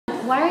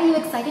Why are you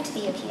excited to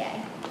be a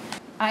PA?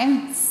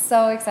 I'm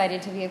so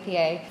excited to be a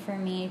PA. For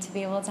me to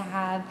be able to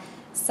have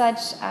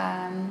such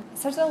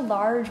a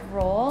large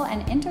role,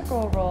 an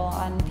integral role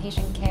on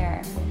patient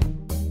care.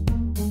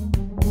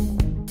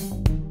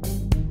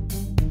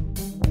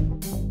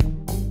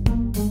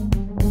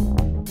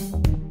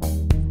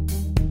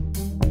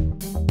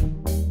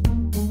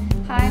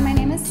 Hi, my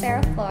name is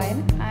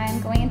Floyd. I'm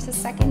going into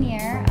second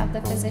year of the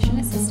Physician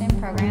Assistant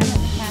Program at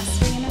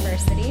McMaster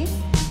University,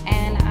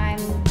 and I'm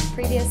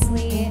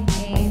previously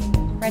a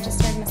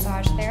registered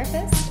massage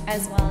therapist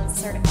as well as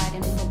certified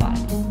in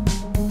phlebotomy.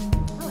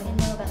 Oh, I didn't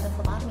know about the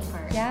phlebotomy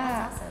part.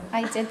 Yeah, That's awesome.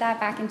 I did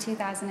that back in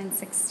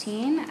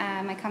 2016.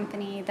 My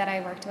company that I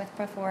worked with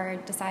before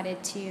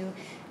decided to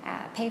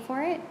pay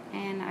for it,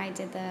 and I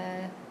did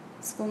the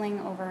schooling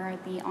over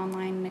the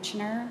online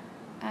Michener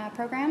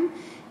program,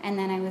 and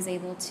then I was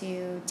able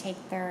to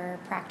take their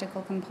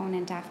practical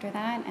component after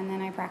that, and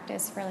then I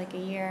practiced for like a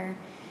year,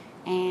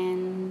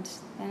 and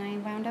then I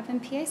wound up in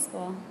PA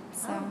school,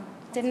 so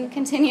didn't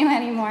continue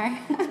anymore.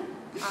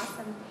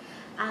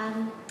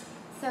 Awesome.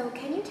 So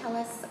can you tell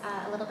us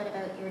a little bit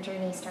about your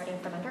journey starting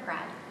from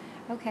undergrad?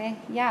 Okay,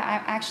 yeah,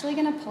 I'm actually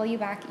going to pull you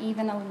back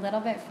even a little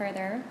bit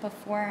further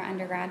before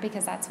undergrad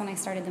because that's when I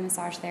started the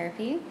massage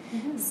therapy.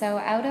 Mm-hmm. So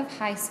out of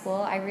high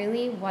school, I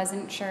really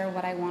wasn't sure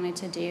what I wanted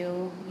to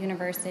do.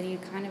 University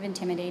kind of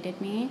intimidated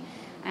me.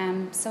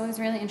 So I was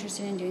really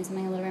interested in doing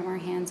something a little bit more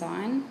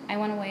hands-on. I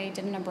went away,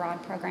 did an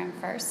abroad program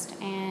first,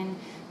 and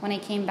when I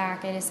came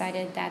back, I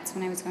decided that's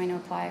when I was going to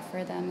apply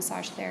for the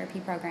massage therapy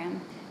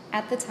program.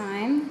 At the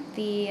time,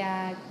 the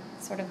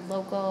sort of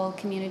local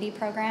community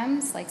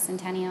programs like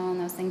Centennial and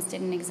those things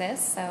didn't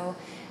exist, so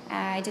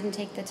I didn't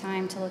take the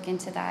time to look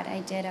into that.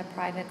 I did a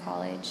private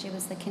college. It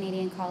was the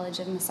Canadian College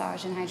of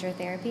Massage and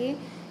Hydrotherapy.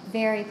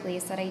 Very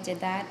pleased that I did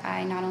that.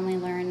 I not only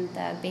learned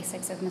the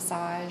basics of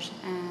massage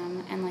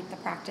and like the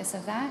practice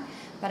of that,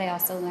 but I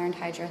also learned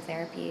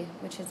hydrotherapy,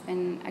 which has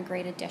been a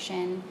great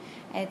addition.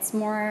 It's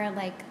more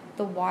like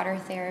the water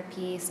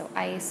therapy, so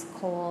ice,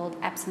 cold,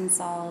 Epsom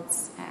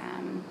salts,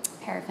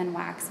 paraffin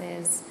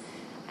waxes.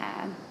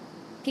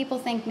 People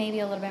think maybe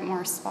a little bit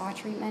more spa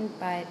treatment,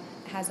 but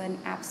has an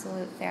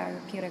absolute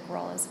therapeutic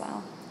role as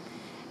well.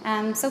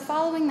 So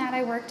following that,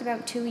 I worked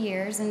about 2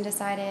 years and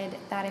decided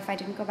that if I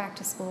didn't go back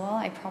to school,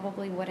 I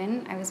probably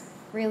wouldn't. I was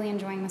really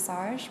enjoying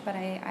massage, but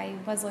I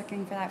was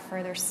looking for that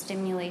further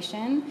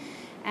stimulation.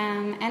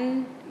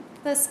 And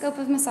the scope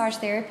of massage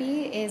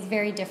therapy is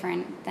very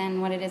different than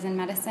what it is in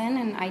medicine,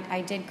 and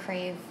I did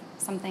crave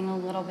something a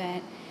little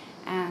bit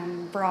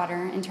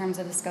broader in terms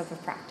of the scope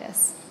of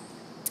practice.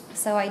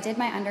 So I did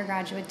my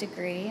undergraduate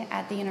degree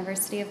at the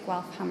University of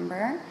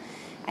Guelph-Humber.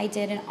 I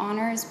did an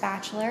honors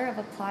Bachelor of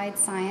Applied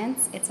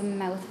Science, it's a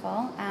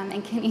mouthful,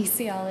 in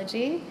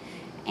kinesiology,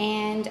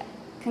 and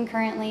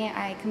concurrently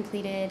I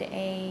completed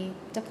a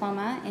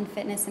diploma in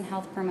fitness and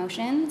health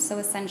promotion, so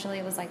essentially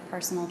it was like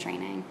personal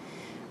training.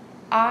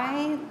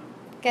 I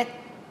get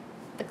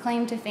the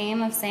claim to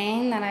fame of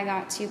saying that I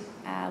got to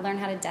learn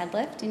how to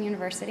deadlift in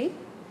university.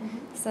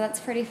 So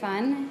that's pretty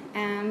fun.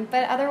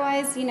 But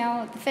otherwise, you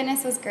know, the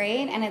fitness was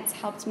great and it's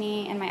helped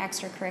me in my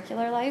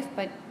extracurricular life,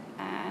 but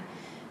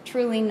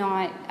truly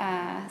not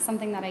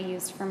something that I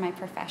used for my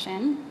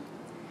profession.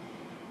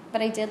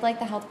 But I did like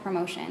the health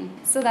promotion.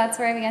 So that's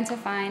where I began to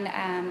find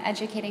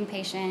educating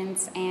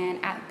patients and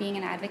being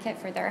an advocate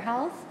for their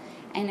health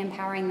and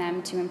empowering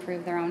them to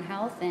improve their own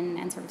health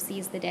and sort of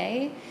seize the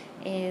day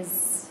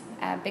is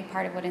a big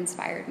part of what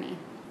inspired me.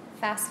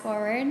 Fast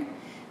forward,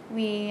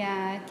 we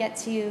get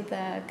to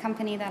the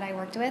company that I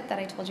worked with that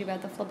I told you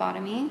about, the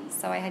phlebotomy.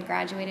 So I had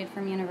graduated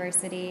from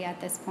university at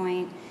this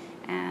point.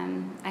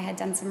 I had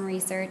done some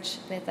research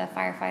with a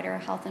firefighter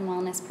health and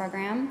wellness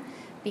program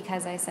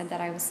because I said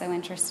that I was so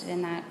interested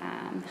in that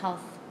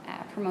health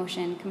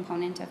promotion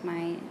component of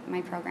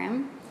my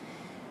program.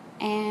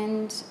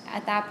 And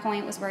at that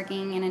point was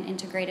working in an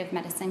integrative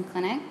medicine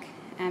clinic,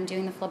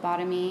 doing the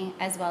phlebotomy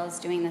as well as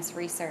doing this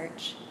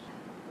research.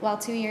 While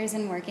 2 years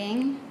in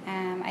working,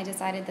 I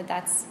decided that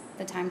that's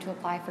the time to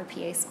apply for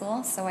PA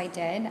school, so I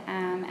did.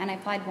 And I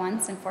applied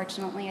once, and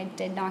fortunately I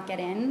did not get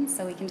in,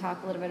 so we can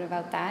talk a little bit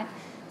about that,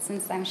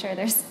 since I'm sure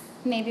there's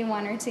maybe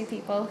 1 or 2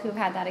 people who've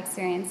had that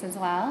experience as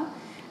well,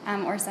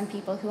 or some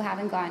people who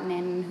haven't gotten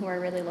in who are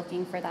really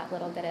looking for that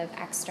little bit of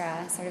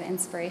extra sort of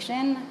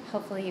inspiration.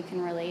 Hopefully you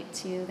can relate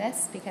to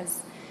this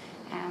because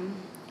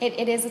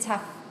it is a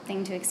tough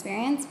thing to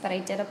experience, but I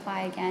did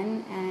apply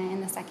again in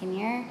the second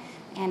year,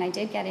 and I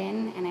did get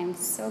in, and I'm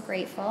so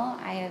grateful.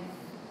 I have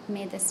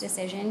made this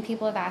decision.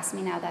 People have asked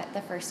me now that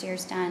the first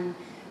year's done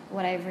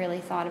what I've really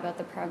thought about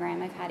the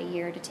program. I've had a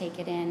year to take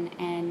it in,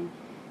 and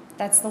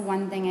that's the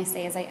one thing I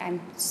say is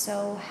I'm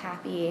so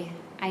happy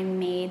I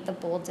made the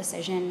bold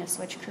decision to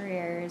switch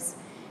careers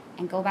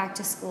and go back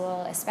to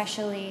school,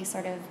 especially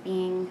sort of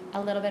being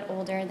a little bit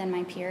older than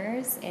my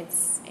peers.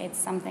 It's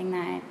something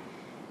that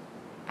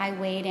I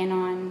weighed in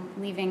on,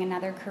 leaving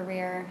another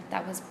career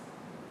that was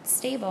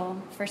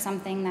stable for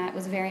something that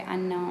was very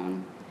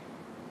unknown.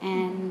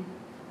 And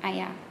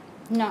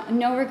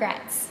No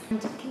regrets.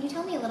 Can you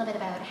tell me a little bit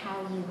about how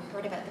you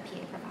heard about the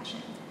PA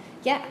profession?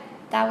 Yeah,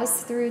 that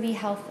was through the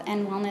Health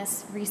and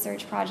Wellness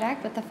Research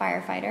Project with the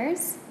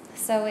firefighters.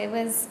 So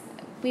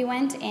we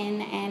went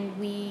in and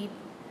we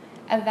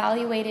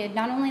evaluated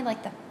not only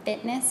like the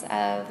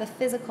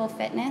physical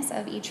fitness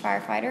of each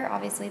firefighter.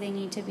 Obviously they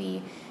need to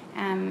be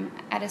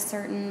at a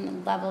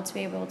certain level to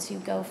be able to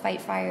go fight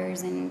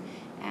fires and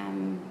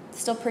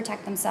still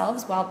protect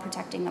themselves while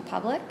protecting the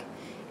public.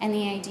 And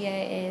the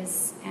idea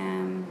is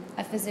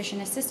a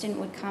physician assistant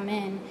would come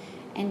in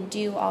and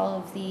do all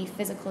of the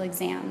physical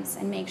exams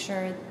and make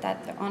sure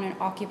that on an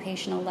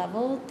occupational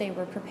level they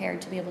were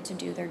prepared to be able to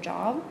do their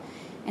job.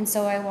 And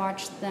so I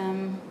watched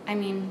them,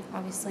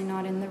 obviously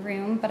not in the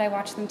room, but I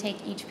watched them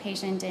take each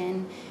patient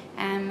in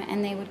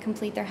and they would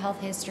complete their health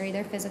history,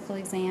 their physical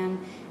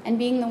exam. And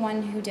being the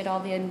one who did all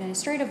the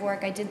administrative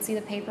work, I did see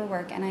the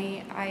paperwork and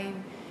I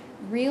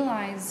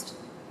realized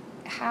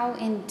how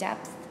in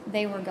depth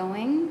they were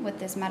going with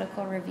this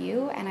medical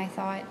review, and I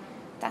thought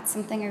that's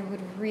something I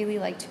would really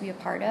like to be a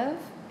part of,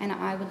 and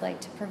I would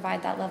like to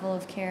provide that level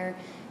of care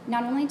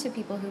not only to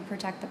people who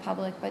protect the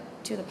public but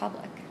to the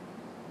public.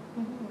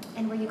 Mm-hmm.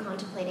 And were you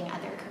contemplating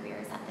other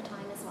careers at the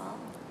time as well?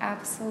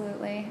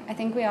 Absolutely. I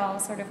think we all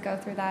sort of go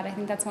through that. I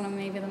think that's one of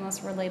maybe the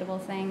most relatable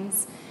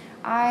things.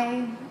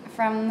 I,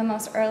 from the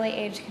most early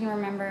age, can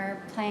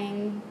remember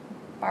playing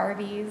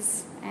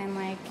Barbies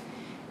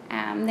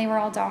and they were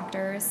all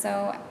doctors,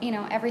 so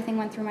everything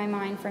went through my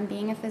mind, from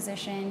being a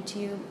physician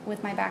to,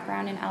 with my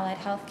background in allied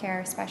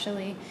healthcare,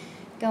 especially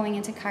going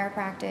into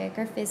chiropractic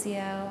or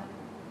physio,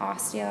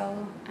 osteo,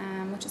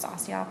 which is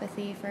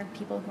osteopathy for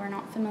people who are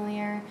not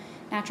familiar,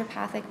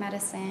 naturopathic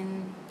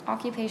medicine,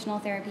 occupational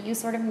therapy, you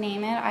sort of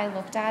name it, I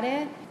looked at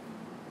it.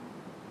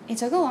 It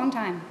took a long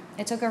time.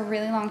 It took a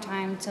really long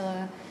time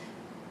to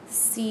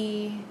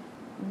see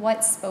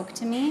what spoke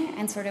to me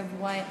and sort of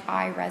what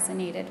I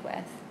resonated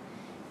with.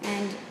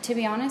 And to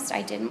be honest,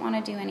 I didn't want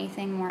to do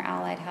anything more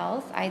allied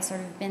health. I'd sort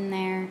of been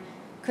there,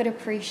 could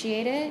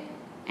appreciate it,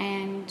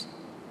 and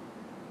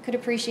could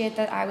appreciate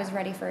that I was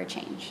ready for a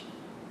change.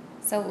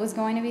 So it was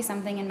going to be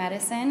something in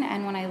medicine,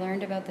 and when I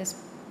learned about this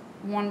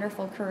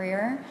wonderful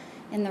career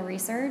in the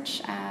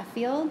research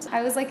field,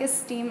 I was like a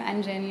steam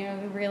engine,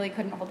 it really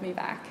couldn't hold me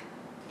back.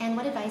 And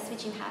what advice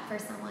would you have for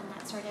someone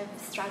that's sort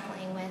of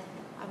struggling with,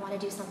 I want to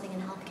do something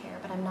in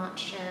healthcare, but I'm not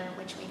sure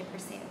which way to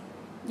pursue?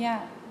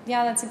 Yeah,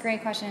 that's a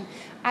great question.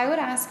 I would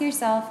ask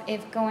yourself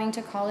if going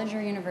to college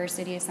or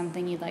university is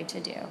something you'd like to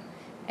do.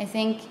 I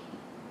think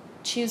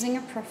choosing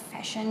a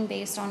profession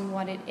based on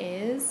what it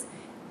is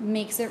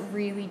makes it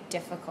really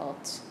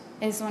difficult.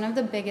 It's one of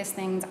the biggest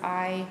things.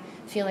 I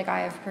feel like I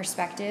have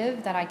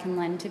perspective that I can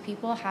lend to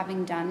people,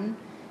 having done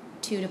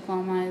 2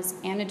 diplomas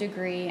and a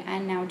degree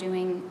and now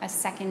doing a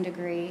second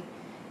degree.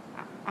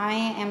 I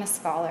am a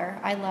scholar.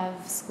 I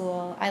love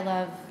school. I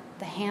love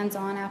the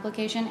hands-on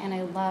application, and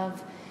I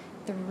love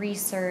the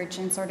research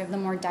and sort of the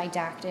more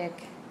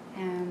didactic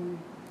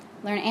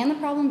learning, and the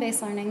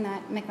problem-based learning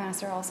that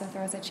McMaster also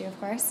throws at you, of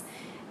course.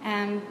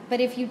 But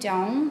if you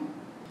don't,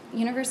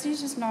 university is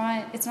just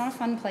it's not a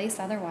fun place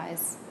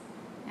otherwise.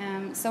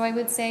 So I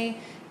would say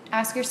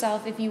ask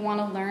yourself if you want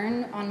to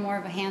learn on more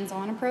of a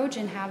hands-on approach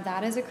and have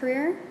that as a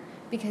career,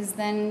 because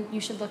then you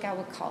should look at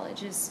what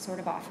college is sort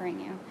of offering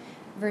you.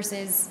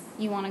 Versus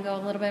you want to go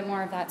a little bit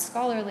more of that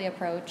scholarly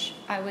approach,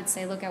 I would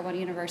say look at what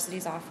university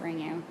is offering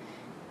you.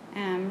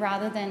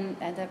 Rather than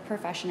the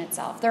profession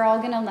itself. They're all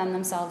going to lend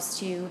themselves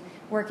to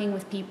working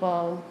with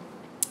people,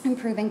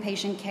 improving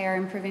patient care,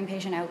 improving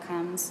patient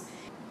outcomes.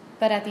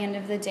 But at the end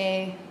of the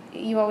day,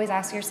 you always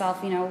ask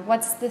yourself,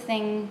 what's the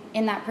thing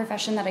in that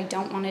profession that I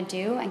don't want to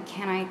do, and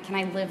can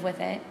I live with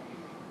it?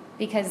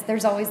 Because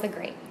there's always the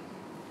great.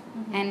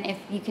 Mm-hmm. And if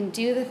you can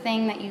do the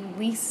thing that you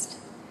least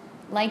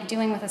like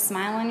doing with a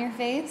smile on your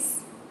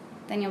face,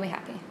 then you'll be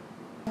happy.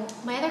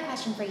 My other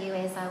question for you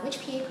is, which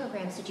PA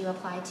programs did you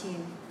apply to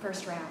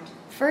first round?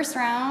 First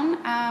round,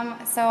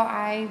 so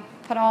I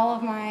put all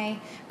of my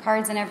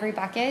cards in every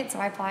bucket. So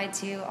I applied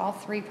to all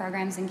 3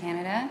 programs in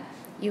Canada,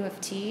 U of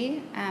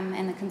T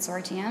and the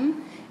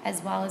consortium,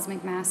 as well as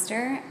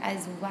McMaster,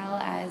 as well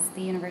as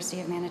the University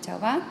of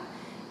Manitoba.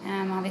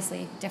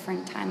 Obviously,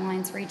 different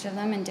timelines for each of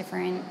them and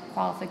different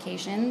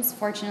qualifications.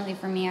 Fortunately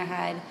for me, I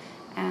had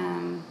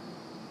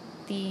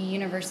the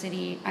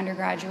university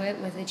undergraduate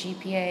with a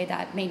GPA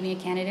that made me a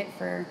candidate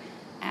for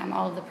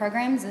all of the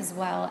programs, as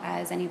well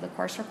as any of the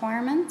course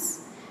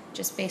requirements,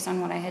 just based on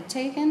what I had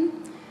taken.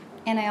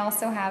 And I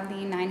also have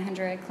the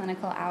 900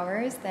 clinical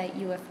hours that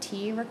U of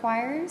T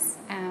requires,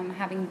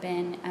 having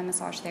been a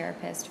massage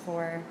therapist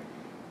for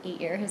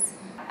 8 years.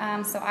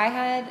 So I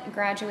had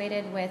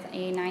graduated with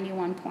a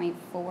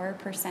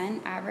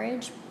 91.4%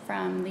 average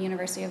from the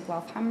University of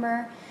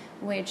Guelph-Humber,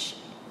 which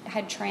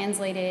had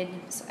translated,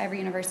 so every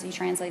university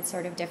translates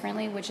sort of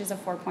differently, which is a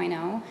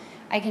 4.0.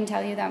 I can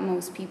tell you that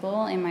most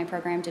people in my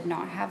program did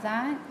not have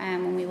that.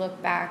 When we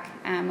look back,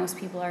 most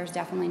people are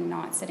definitely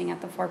not sitting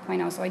at the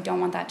 4.0, so I don't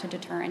want that to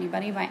deter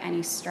anybody by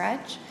any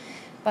stretch.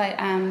 But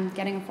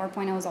getting a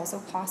 4.0 is also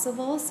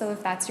possible. So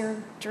if that's your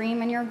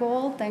dream and your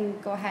goal, then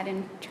go ahead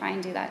and try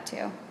and do that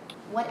too.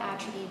 What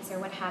attributes or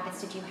what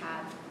habits did you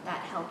have that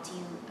helped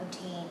you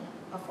obtain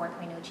a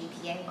 4.0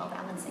 GPA while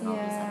balancing all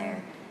these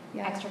other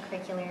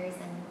extracurriculars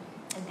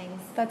and things?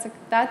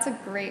 That's a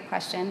great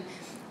question.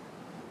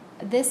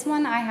 This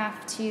one I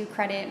have to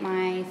credit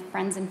my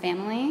friends and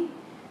family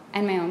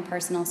and my own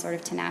personal sort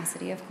of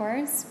tenacity, of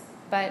course.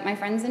 But my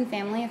friends and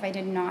family, if I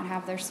did not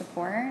have their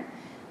support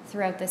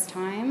throughout this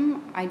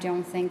time, I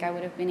don't think I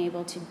would have been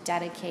able to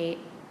dedicate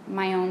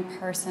my own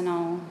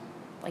personal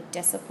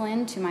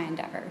discipline to my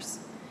endeavors.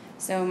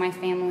 So my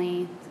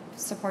family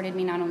supported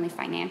me not only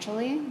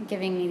financially,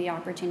 giving me the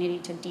opportunity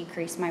to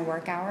decrease my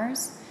work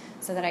hours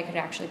so that I could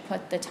actually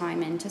put the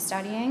time into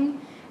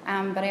studying,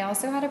 but I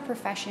also had a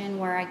profession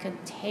where I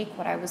could take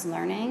what I was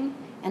learning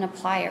and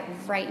apply it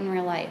right in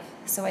real life.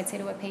 So I'd say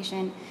to a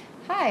patient,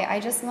 hi, I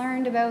just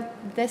learned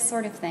about this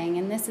sort of thing,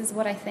 and this is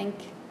what I think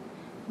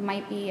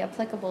might be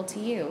applicable to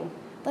you.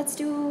 Let's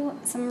do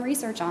some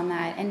research on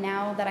that. And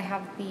now that I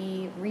have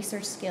the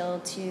research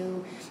skill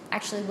to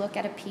actually look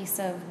at a piece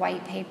of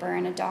white paper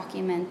and a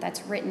document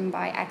that's written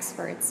by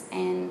experts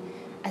and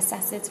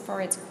assess it for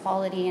its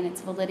quality and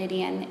its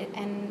validity,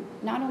 and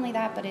not only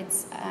that, but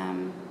it's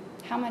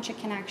how much it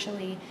can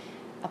actually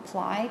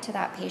apply to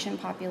that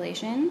patient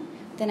population,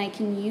 then I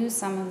can use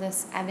some of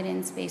this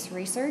evidence-based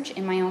research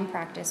in my own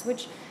practice,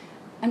 which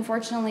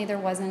unfortunately there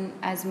wasn't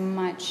as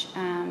much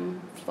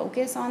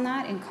focus on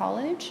that in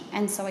college,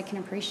 and so I can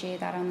appreciate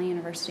that on the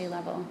university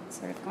level,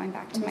 sort of going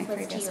back to my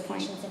previous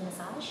point. To your patients in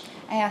massage?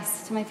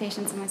 Yes, to my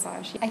patients in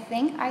massage. I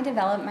think I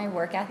developed my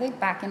work ethic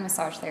back in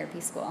massage therapy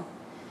school.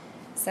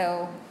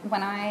 So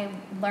when I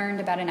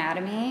learned about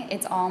anatomy,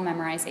 it's all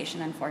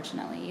memorization,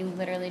 unfortunately. You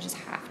literally just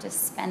have to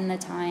spend the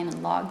time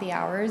and log the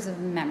hours of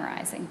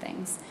memorizing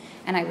things.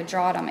 And I would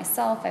draw it on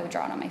myself, I would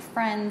draw it on my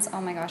friends.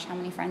 Oh my gosh, how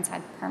many friends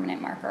had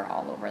permanent marker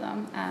all over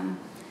them?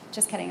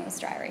 Just kidding, it was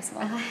dry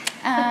erasable.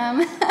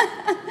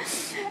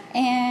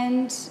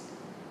 And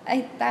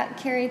that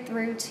carried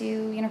through to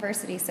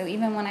university. So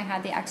even when I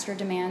had the extra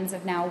demands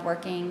of now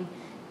working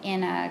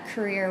in a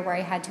career where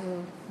I had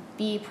to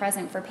be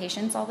present for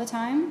patients all the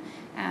time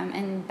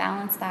and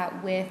balance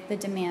that with the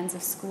demands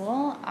of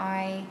school,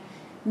 I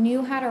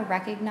knew how to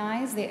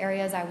recognize the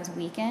areas I was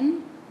weak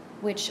in,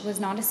 which was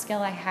not a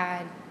skill I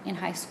had in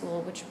high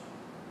school, which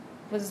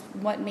was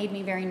what made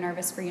me very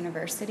nervous for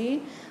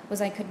university,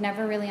 was I could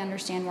never really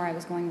understand where I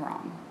was going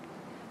wrong.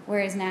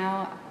 Whereas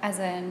now, as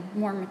a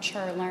more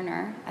mature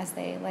learner, as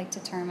they like to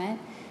term it,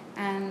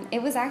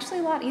 it was actually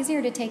a lot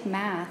easier to take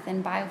math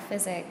and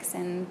biophysics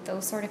and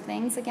those sort of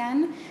things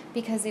again,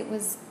 because it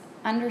was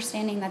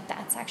understanding that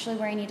that's actually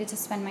where I needed to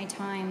spend my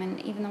time. And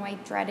even though I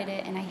dreaded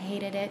it and I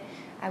hated it,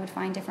 I would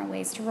find different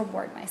ways to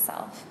reward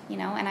myself,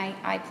 and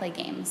I play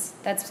games.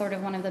 That's sort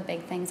of one of the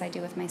big things I do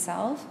with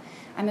myself.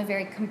 I'm a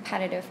very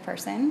competitive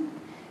person,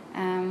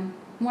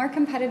 more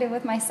competitive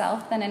with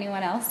myself than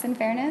anyone else, in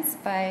fairness,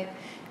 but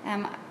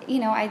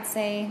I'd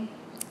say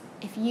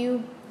if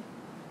you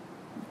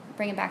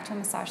bring it back to a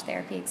massage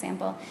therapy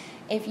example,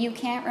 if you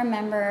can't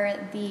remember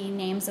the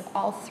names of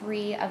all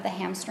 3 of the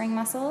hamstring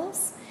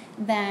muscles,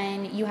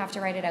 then you have to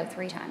write it out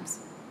 3 times.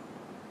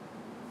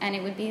 And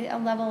it would be a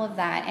level of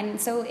that. And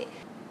so,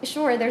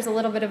 sure, there's a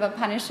little bit of a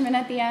punishment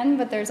at the end,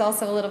 but there's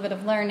also a little bit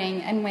of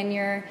learning. And when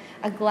you're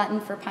a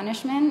glutton for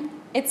punishment,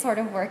 it sort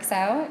of works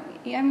out.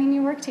 I mean,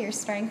 you work to your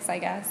strengths, I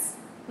guess.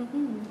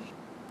 Mm-hmm.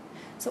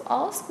 So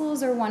all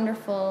schools are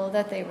wonderful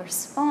that they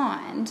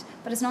respond,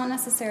 but it's not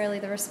necessarily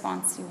the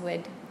response you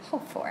would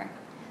hope for.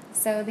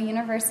 So the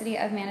University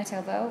of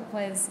Manitoba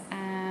was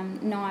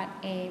not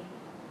a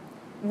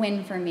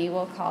win for me,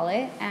 we'll call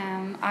it.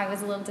 I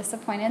was a little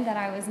disappointed that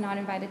I was not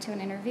invited to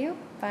an interview,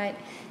 but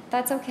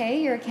that's okay.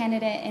 You're a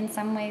candidate in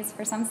some ways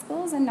for some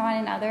schools and not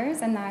in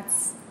others, and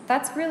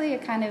that's really a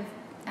kind of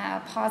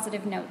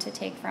positive note to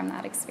take from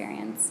that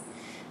experience.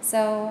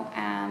 So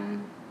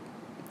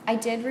I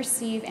did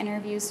receive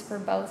interviews for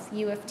both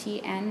U of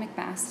T and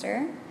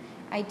McMaster.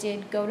 I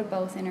did go to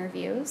both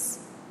interviews,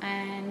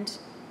 and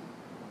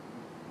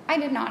I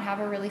did not have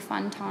a really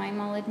fun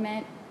time, I'll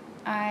admit.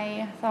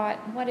 I thought,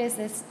 what is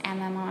this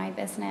MMI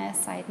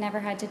business? I had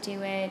never had to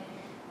do it.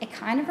 It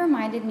kind of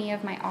reminded me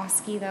of my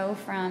OSCE, though,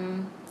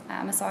 from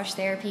massage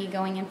therapy,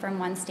 going in from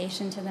one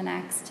station to the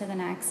next,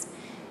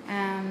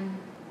 and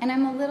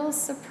I'm a little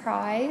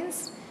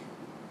surprised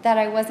that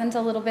I wasn't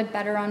a little bit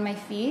better on my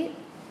feet.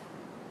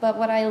 But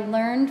what I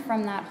learned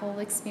from that whole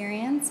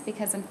experience,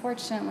 because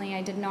unfortunately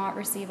I did not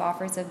receive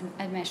offers of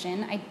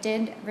admission, I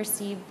did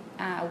receive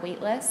a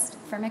wait list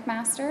for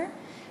McMaster,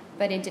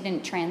 but it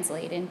didn't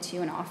translate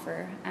into an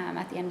offer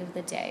at the end of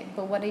the day.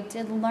 But what I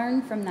did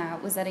learn from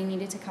that was that I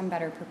needed to come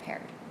better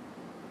prepared.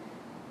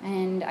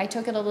 And I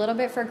took it a little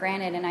bit for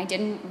granted, and I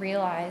didn't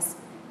realize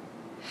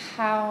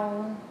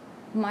how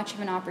much of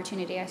an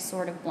opportunity I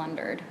sort of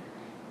blundered,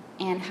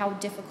 and how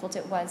difficult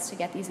it was to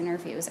get these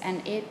interviews.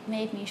 And it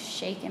made me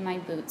shake in my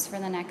boots for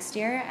the next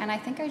year, and I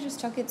think I just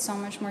took it so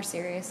much more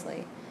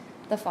seriously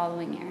the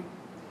following year.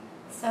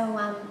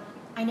 So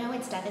I know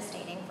it's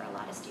devastating for a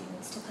lot of of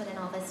students to put in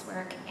all this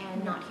work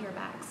and not hear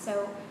back.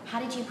 So how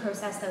did you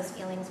process those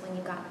feelings when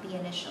you got the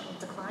initial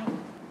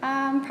decline?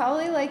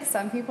 Probably like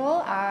some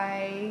people,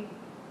 I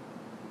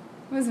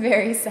was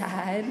very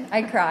sad.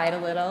 I cried a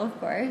little, of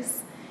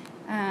course.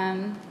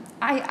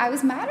 I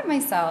was mad at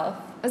myself.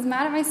 I was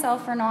mad at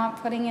myself for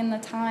not putting in the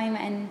time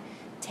and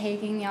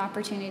taking the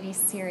opportunity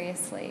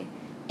seriously.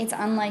 It's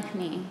unlike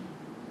me.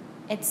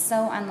 It's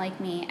so unlike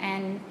me.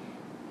 And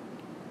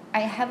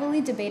I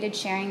heavily debated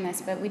sharing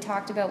this, but we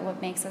talked about what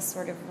makes us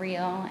sort of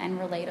real and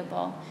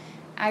relatable.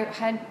 I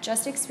had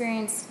just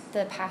experienced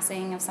the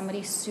passing of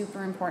somebody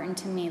super important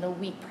to me the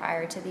week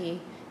prior to the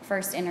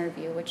first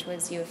interview, which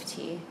was U of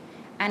T.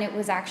 And it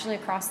was actually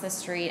across the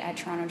street at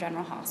Toronto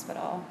General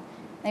Hospital.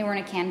 They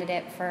weren't a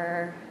candidate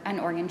for an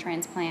organ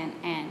transplant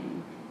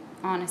and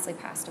honestly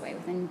passed away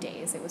within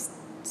days. It was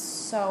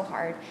so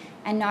hard.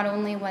 And not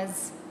only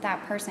was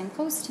that person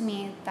close to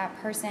me, that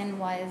person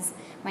was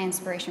my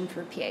inspiration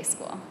for PA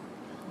school.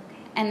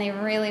 And they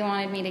really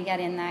wanted me to get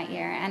in that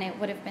year, and it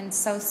would have been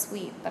so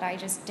sweet, but I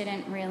just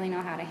didn't really know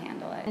how to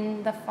handle it.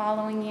 And the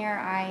following year,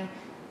 I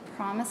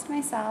promised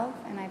myself,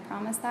 and I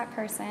promised that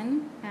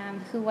person,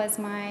 who was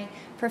my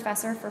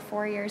professor for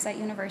 4 years at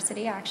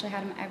university. I actually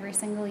had him every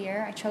single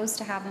year. I chose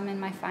to have him in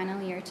my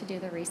final year to do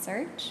the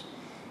research,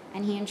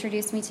 and he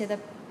introduced me to the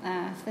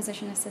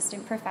physician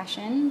assistant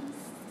profession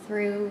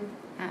through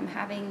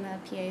having the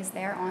PAs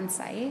there on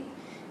site.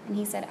 And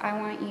he said, I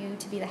want you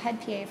to be the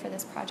head PA for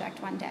this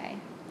project one day.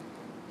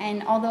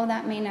 And although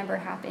that may never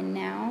happen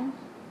now,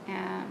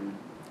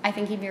 I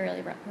think he'd be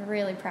really,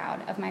 really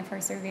proud of my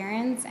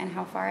perseverance and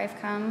how far I've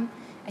come.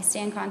 I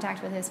stay in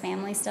contact with his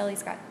family still.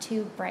 He's got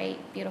 2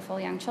 bright, beautiful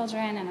young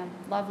children and a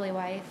lovely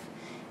wife.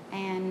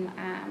 And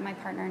my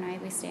partner and I,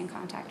 we stay in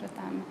contact with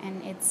them.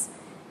 And it's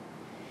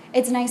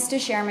nice to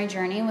share my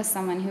journey with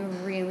someone who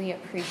really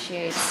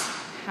appreciates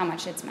how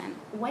much it's meant.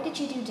 What did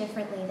you do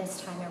differently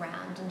this time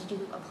around? And did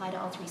you apply to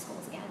all 3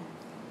 schools again?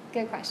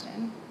 Good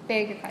question.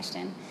 Very good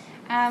question.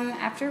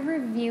 After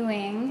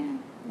reviewing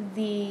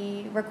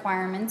the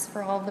requirements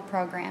for all of the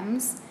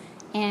programs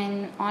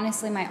and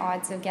honestly my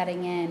odds of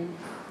getting in,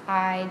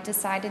 I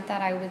decided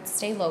that I would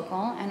stay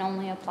local and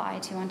only apply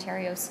to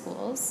Ontario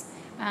schools,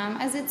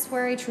 as it's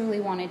where I truly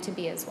wanted to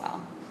be as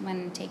well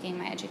when taking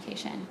my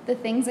education. The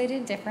things I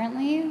did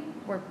differently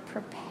were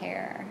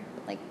prepare.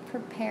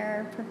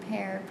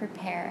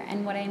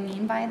 And what I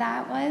mean by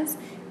that was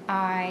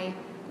I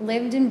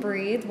lived and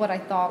breathed what I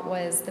thought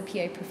was the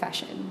PA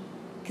profession.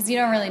 Because you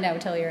don't really know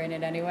till you're in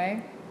it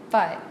anyway.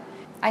 But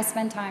I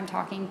spent time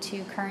talking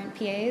to current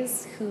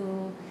PAs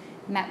who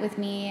met with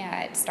me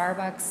at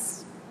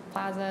Starbucks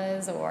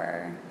plazas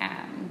or,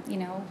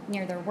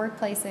 near their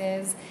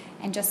workplaces,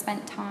 and just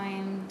spent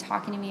time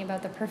talking to me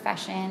about the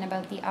profession,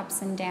 about the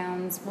ups and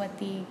downs, what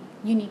the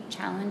unique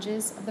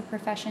challenges of the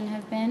profession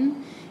have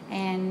been,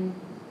 and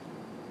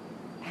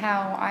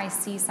how I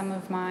see some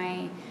of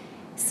my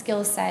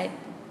skill set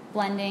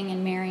blending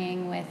and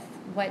marrying with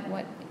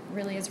what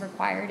really is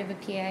required of a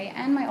PA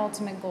and my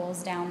ultimate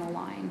goals down the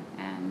line,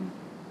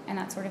 and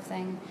that sort of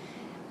thing.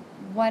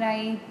 What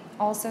I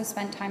also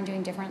spent time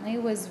doing differently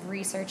was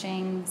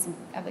researching some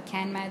of the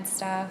CanMed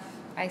stuff.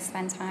 I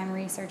spent time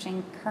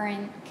researching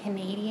current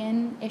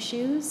Canadian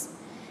issues.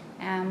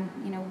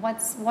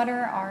 What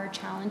are our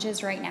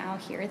challenges right now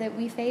here that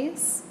we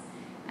face?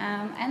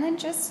 And then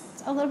just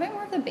a little bit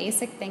more of the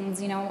basic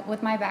things.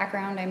 With my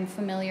background, I'm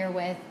familiar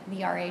with the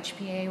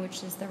RHPA,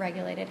 which is the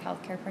Regulated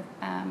Healthcare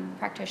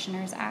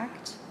Practitioners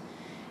Act,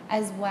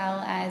 as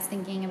well as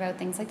thinking about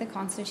things like the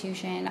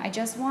Constitution. I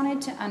just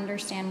wanted to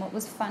understand what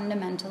was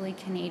fundamentally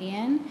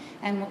Canadian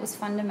and what was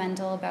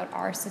fundamental about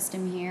our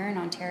system here in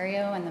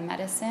Ontario and the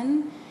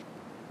medicine.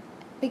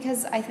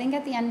 Because I think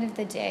at the end of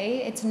the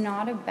day, it's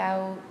not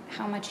about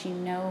how much you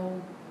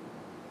know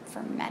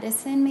for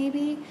medicine,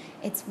 maybe.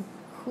 It's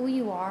who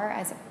you are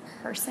as a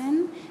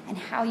person and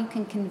how you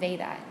can convey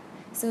that.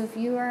 So if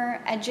you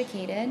are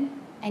educated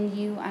and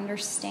you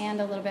understand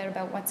a little bit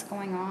about what's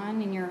going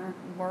on in your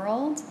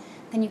world,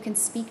 then you can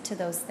speak to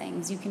those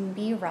things. You can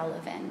be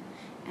relevant.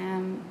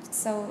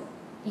 So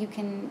you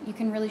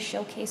can really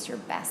showcase your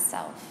best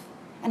self.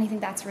 And I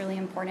think that's really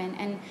important.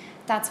 And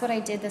that's what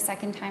I did the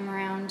second time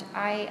around.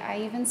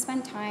 I even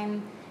spent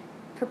time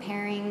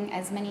preparing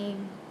as many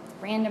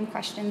random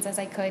questions as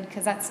I could,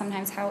 because that's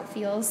sometimes how it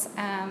feels.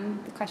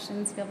 The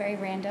questions feel very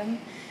random.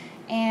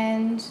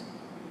 And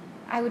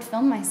I would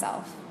film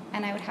myself,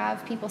 and I would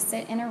have people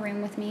sit in a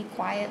room with me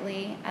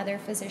quietly, other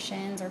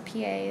physicians or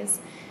PAs,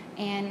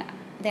 and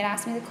they'd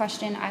ask me the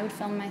question, I would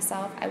film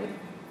myself, I would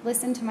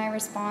listen to my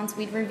response,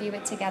 we'd review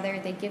it together,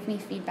 they'd give me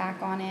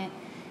feedback on it.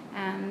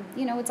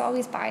 It's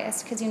always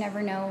biased because you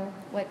never know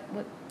what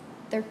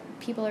their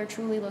people are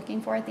truly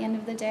looking for at the end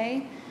of the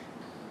day.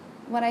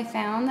 What I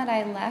found that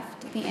I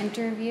left the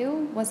interview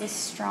was a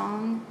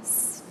strong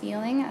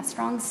feeling, a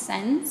strong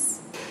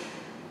sense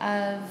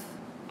of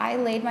I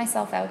laid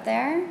myself out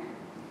there,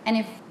 and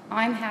if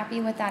I'm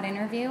happy with that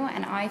interview,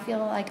 and I feel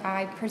like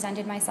I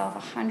presented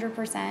myself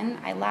 100%.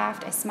 I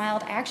laughed, I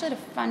smiled. I actually had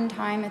a fun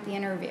time at the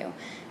interview.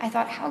 I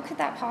thought, how could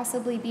that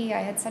possibly be? I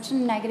had such a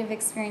negative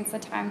experience the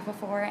time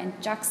before, and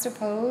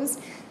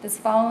juxtaposed this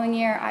following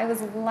year, I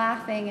was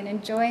laughing and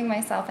enjoying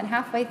myself, and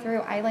halfway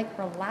through, I like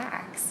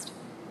relaxed.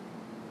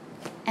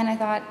 And I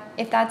thought,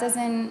 if that's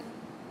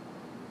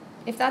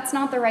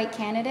not the right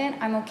candidate,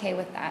 I'm okay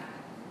with that.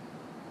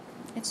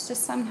 It's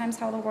just sometimes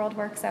how the world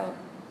works out.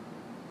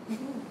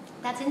 Mm-hmm.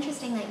 That's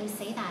interesting that you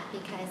say that,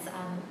 because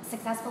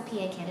successful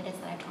PA candidates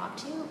that I've talked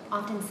to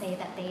often say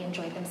that they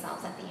enjoyed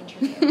themselves at the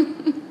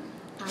interview.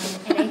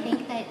 And I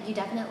think that you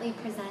definitely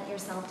present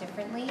yourself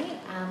differently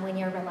when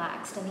you're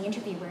relaxed, and the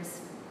interviewers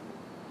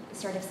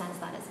sort of sense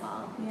that as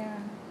well. Yeah.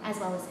 As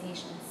well as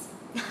patients.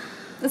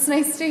 That's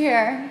nice to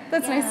hear.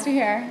 That's nice to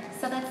hear.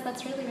 So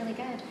that's really, really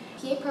good.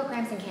 PA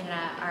programs in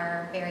Canada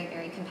are very,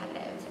 very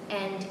competitive,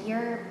 and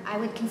I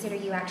would consider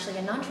you actually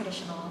a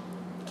non-traditional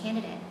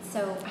candidate.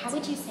 So how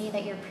would you say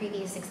that your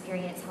previous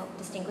experience helped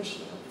distinguish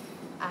you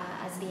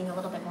as being a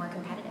little bit more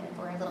competitive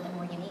or a little bit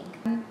more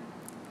unique?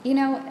 You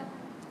know,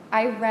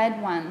 I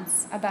read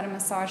once about a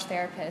massage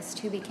therapist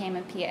who became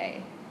a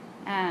PA.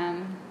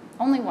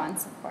 Only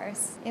once, of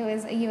course. It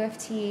was a U of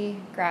T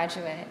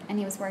graduate, and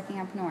he was working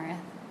up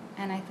north.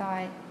 And I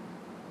thought,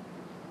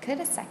 could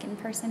a second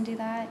person do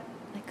that?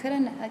 Like,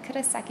 could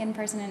a second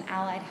person in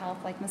allied health,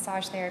 like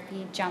massage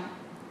therapy, jump?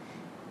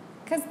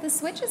 Because the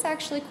switch is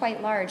actually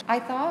quite large. I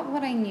thought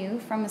what I knew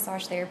from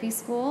massage therapy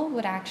school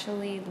would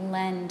actually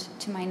lend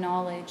to my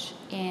knowledge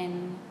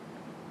in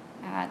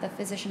the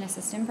physician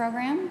assistant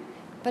program,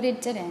 but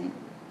it didn't.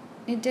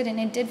 It didn't.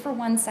 It did for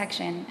one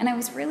section, and I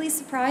was really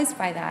surprised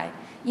by that.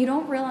 You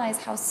don't realize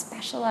how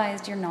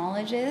specialized your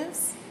knowledge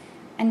is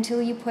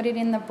until you put it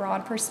in the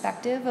broad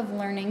perspective of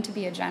learning to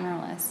be a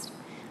generalist.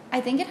 I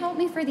think it helped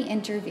me for the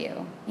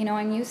interview. You know,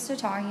 I'm used to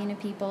talking to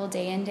people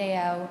day in, day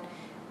out,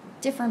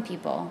 different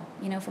people,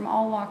 you know, from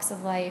all walks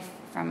of life,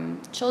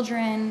 from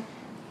children,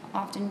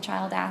 often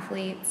child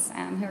athletes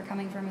who are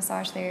coming for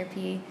massage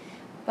therapy.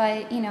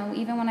 But, you know,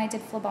 even when I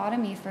did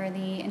phlebotomy for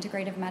the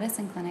integrative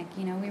medicine clinic,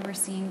 you know, we were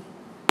seeing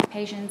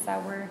patients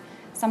that were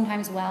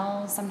sometimes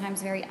well,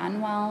 sometimes very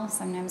unwell,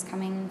 sometimes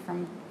coming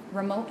from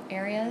remote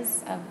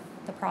areas of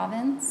the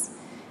province.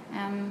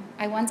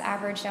 I once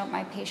averaged out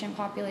my patient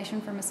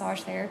population for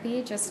massage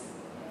therapy just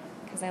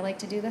because I like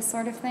to do this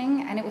sort of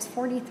thing, and it was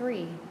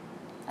 43.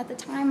 At the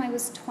time, I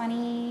was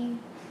 20,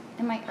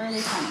 in my early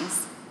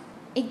 20s.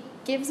 It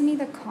gives me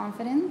the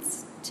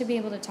confidence to be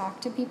able to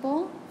talk to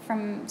people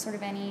from sort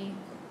of any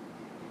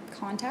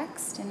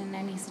context and in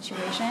any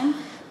situation,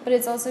 but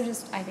it's also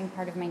just, I think,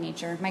 part of my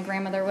nature. My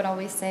grandmother would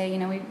always say, you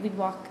know,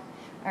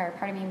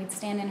 we'd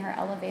stand in her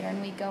elevator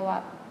and we'd go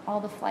up all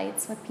the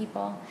flights with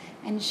people,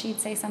 and she'd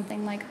say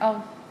something like,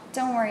 oh,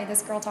 don't worry,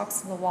 this girl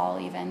talks to the wall,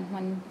 even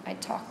when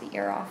I'd talk the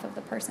ear off of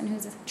the person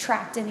who's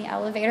trapped in the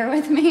elevator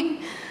with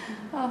me.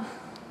 Oh,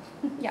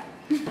 yeah.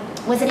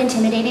 Was it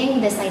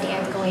intimidating, this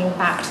idea of going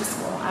back to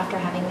school after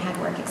having had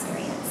work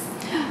experience?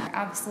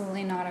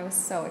 Absolutely not. I was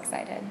so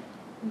excited.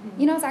 Mm-hmm.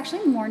 You know, I was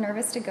actually more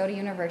nervous to go to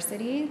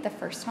university the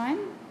first time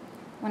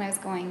when I was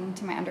going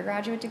to my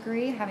undergraduate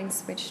degree, having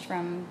switched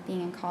from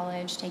being in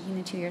college, taking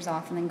the 2 years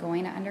off, and then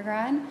going to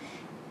undergrad.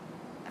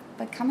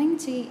 But coming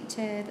to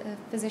the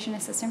physician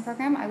assistant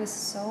program, I was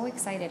so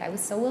excited. I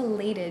was so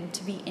elated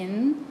to be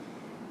in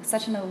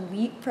such an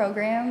elite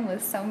program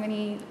with so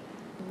many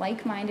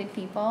like-minded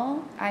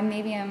people. I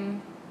maybe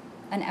am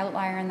an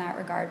outlier in that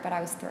regard, but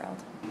I was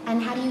thrilled.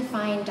 And how do you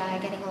find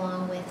getting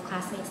along with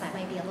classmates that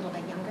might be a little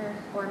bit younger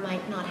or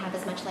might not have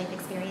as much life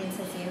experience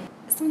as you?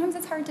 Sometimes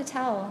it's hard to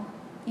tell,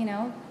 you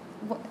know,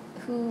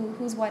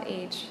 who's what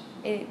age.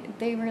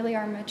 They really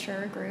are a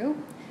mature group.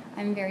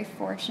 I'm very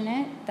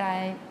fortunate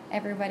that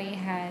everybody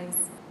has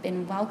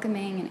been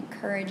welcoming and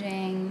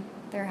encouraging.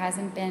 There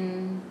hasn't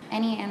been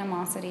any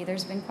animosity.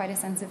 There's been quite a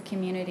sense of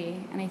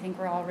community, and I think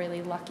we're all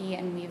really lucky,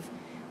 and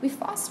we've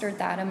fostered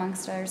that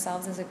amongst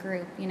ourselves as a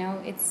group. You know,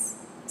 it's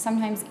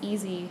sometimes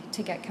easy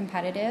to get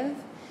competitive.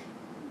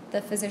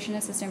 The physician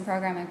assistant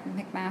program at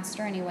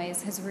McMaster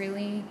anyways has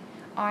really,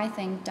 I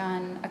think,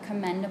 done a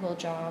commendable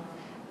job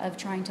of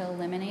trying to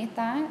eliminate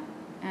that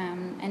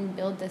and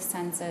build this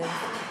sense of,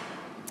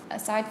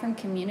 aside from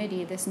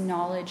community, this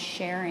knowledge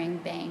sharing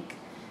bank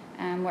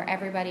where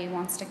everybody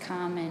wants to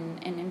come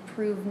and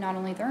improve not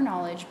only their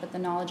knowledge but the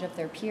knowledge of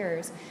their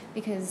peers,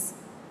 because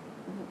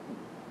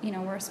you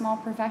know, we're a small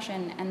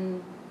profession,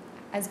 and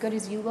as good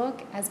as you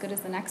look, as good as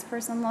the next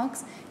person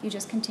looks, you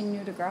just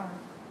continue to grow,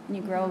 and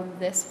you grow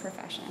this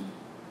profession.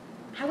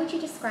 How would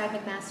you describe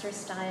McMaster's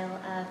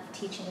style of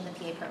teaching in the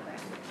PA program?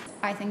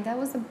 I think that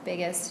was the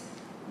biggest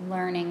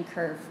learning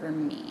curve for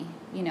me.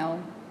 You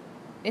know,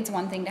 it's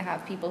one thing to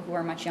have people who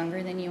are much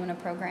younger than you in a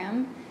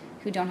program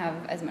who don't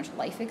have as much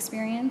life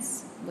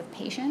experience with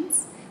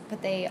patients,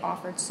 but they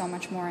offered so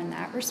much more in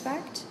that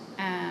respect.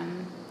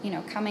 You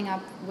know, coming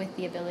up with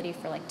the ability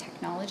for like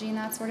technology and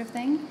that sort of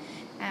thing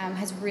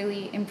has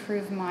really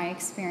improved my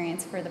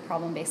experience for the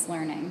problem-based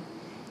learning.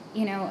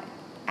 You know,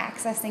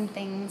 accessing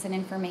things and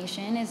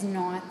information is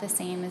not the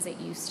same as it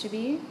used to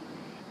be.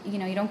 You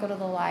know, you don't go to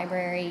the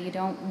library, you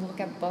don't look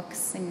at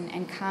books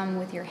and come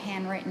with your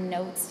handwritten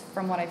notes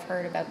from what I've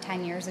heard about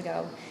 10 years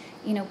ago.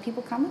 You know,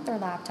 people come with their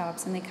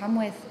laptops and they come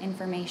with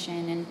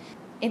information, and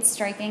it's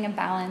striking a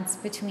balance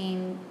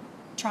between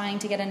trying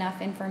to get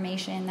enough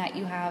information that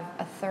you have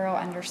a thorough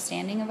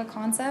understanding of a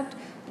concept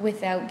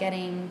without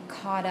getting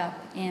caught up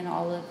in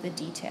all of the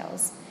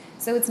details.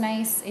 So it's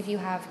nice if you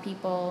have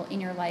people in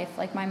your life,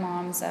 like my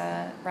mom's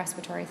a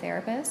respiratory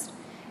therapist,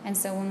 and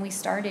so when we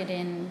started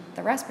in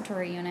the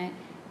respiratory unit,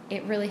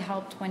 it really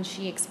helped when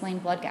she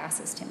explained blood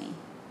gases to me.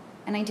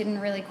 And I didn't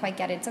really quite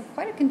get it. It's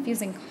quite a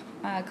confusing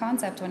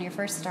concept when you're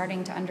first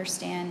starting to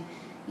understand,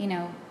 you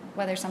know,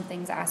 whether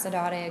something's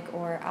acidotic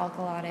or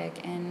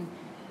alkalotic. And,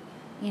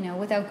 you know,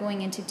 without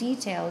going into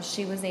details,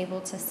 she was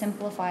able to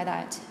simplify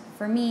that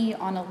for me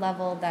on a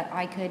level that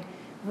I could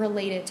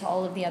relate it to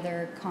all of the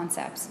other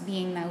concepts,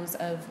 being those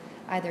of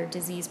either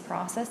disease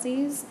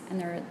processes and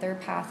their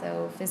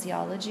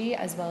pathophysiology,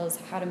 as well as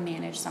how to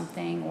manage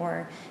something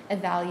or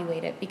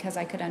evaluate it, because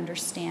I could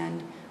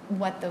understand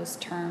what those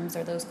terms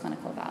or those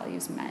clinical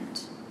values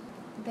meant.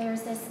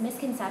 There's this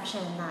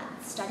misconception that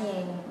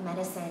studying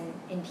medicine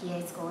in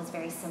PA school is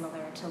very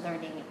similar to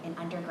learning in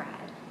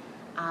undergrad.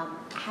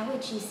 How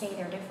would you say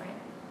they're different?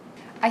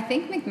 I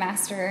think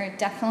McMaster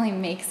definitely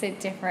makes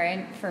it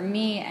different, for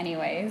me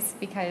anyways,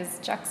 because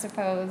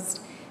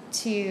juxtaposed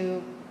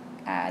to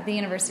the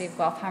University of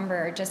Guelph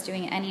Humber, just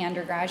doing any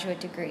undergraduate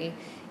degree,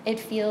 it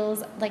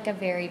feels like a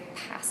very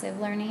passive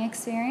learning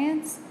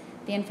experience.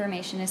 The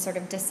information is sort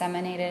of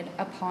disseminated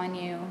upon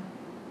you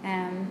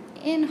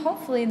in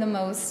hopefully the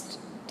most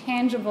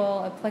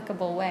tangible,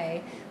 applicable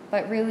way,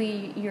 but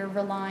really you're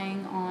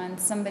relying on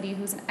somebody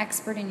who's an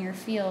expert in your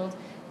field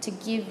to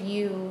give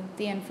you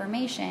the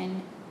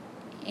information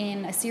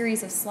in a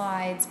series of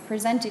slides,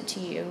 present it to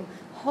you,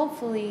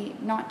 hopefully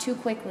not too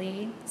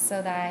quickly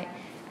so that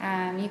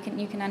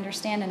you can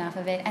understand enough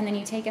of it, and then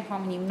you take it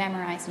home and you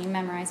memorize and you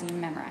memorize and you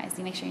memorize.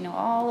 You make sure you know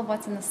all of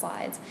what's in the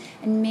slides,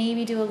 and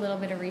maybe do a little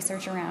bit of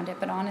research around it,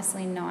 but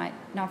honestly not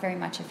very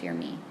much if you're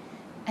me.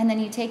 And then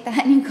you take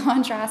that and you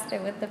contrast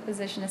it with the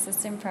physician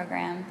assistant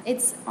program.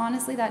 It's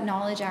honestly that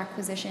knowledge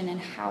acquisition and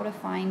how to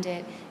find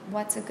it,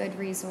 what's a good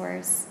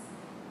resource.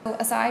 So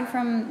aside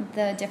from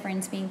the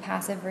difference being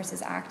passive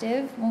versus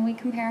active, when we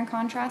compare and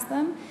contrast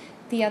them,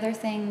 the other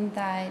thing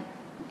that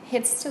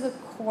hits to the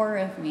core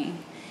of me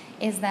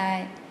is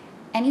that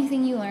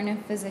anything you learn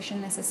in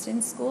physician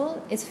assistant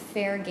school is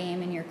fair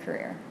game in your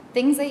career.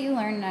 Things that you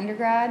learn in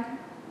undergrad,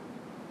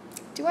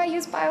 do I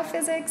use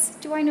biophysics?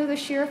 Do I know the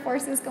shear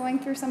forces going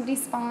through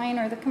somebody's spine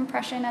or the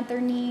compression at their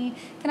knee?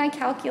 Can I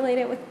calculate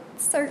it with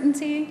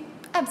certainty?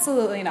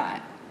 Absolutely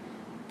not.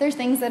 There's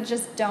things that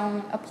just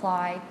don't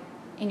apply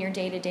in your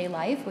day-to-day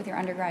life with your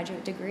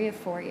undergraduate degree of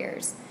 4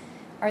 years.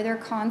 Are there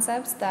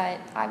concepts that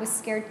I was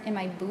scared in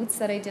my boots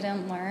that I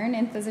didn't learn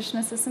in physician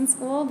assistant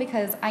school?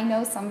 Because I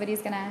know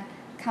somebody's going to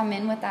come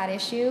in with that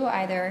issue,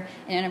 either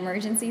in an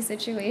emergency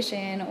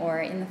situation or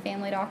in the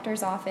family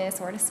doctor's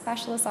office or at a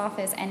specialist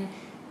office, and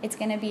it's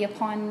going to be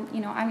upon, you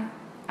know,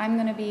 I'm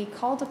going to be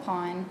called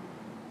upon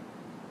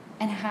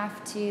and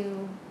have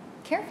to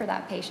care for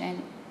that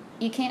patient.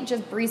 You can't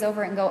just breeze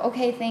over it and go,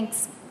 okay,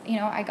 thanks, you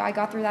know, I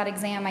got through that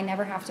exam, I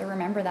never have to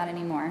remember that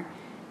anymore.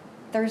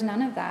 There's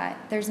none of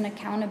that. There's an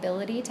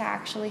accountability to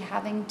actually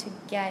having to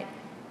get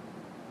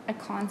a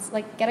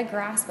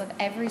grasp of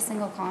every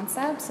single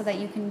concept so that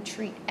you can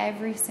treat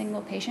every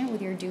single patient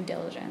with your due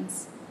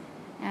diligence.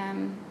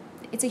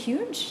 It's a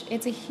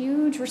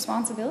huge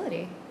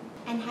responsibility.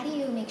 And how do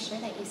you make sure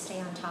that you stay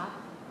on top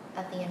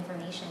of the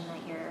information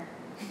that you're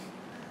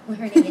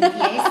learning in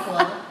PA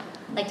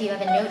school? Like, do you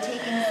have a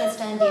note-taking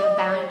system? Do you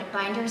have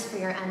binders for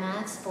your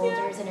MS,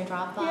 folders in a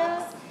Dropbox?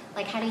 Yeah.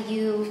 Like, how do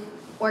you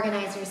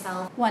organize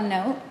yourself?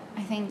 OneNote.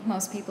 I think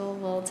most people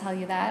will tell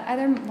you that.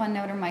 Either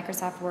OneNote or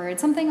Microsoft Word.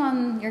 Something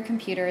on your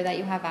computer that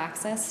you have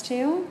access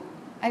to.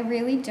 I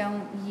really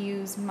don't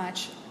use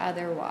much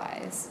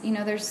otherwise. You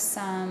know, there's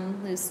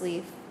some loose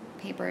leaf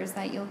papers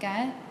that you'll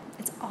get.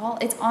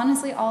 It's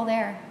honestly all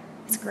there.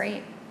 It's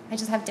great. I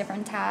just have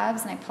different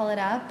tabs and I pull it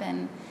up,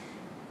 and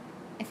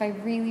if I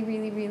really,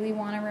 really, really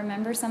want to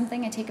remember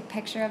something, I take a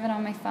picture of it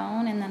on my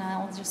phone, and then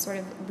I'll just sort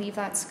of leave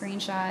that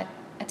screenshot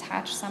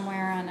attached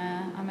somewhere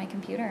on my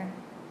computer.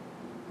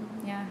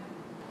 Mm-hmm. Yeah.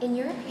 In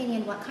your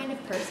opinion, what kind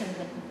of person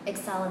would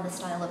excel in the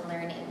style of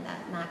learning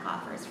that MAC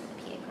offers for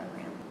the PA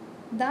program?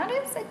 That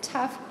is a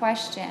tough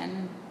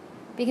question,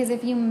 because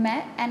if you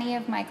met any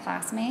of my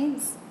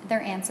classmates,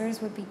 their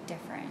answers would be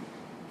different.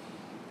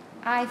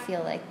 I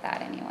feel like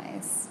that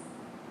anyways,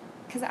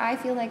 because I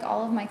feel like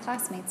all of my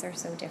classmates are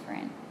so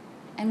different,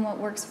 and what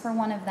works for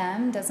one of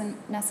them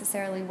doesn't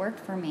necessarily work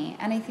for me,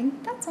 and I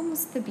think that's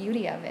almost the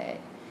beauty of it.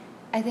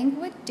 I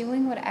think with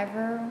doing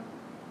whatever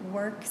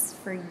works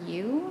for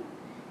you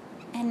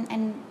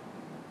and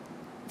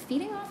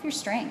feeding off your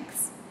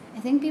strengths.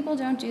 I think people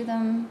don't do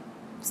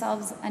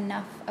themselves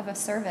enough of a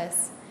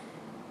service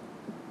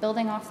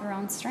building off their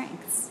own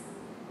strengths.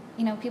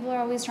 People are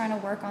always trying to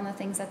work on the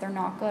things that they're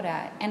not good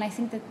at. And I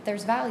think that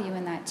there's value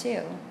in that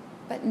too.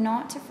 But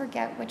not to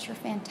forget what you're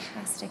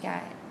fantastic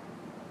at.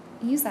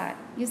 Use that.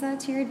 Use that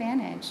to your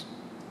advantage.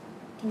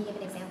 Can you give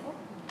an example?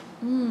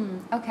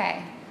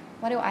 Okay.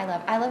 What do I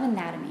love? I love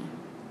anatomy.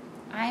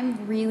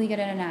 I'm really good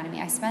at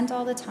anatomy. I spent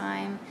all the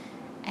time,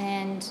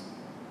 and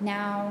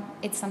now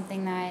it's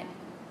something that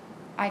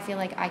I feel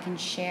like I can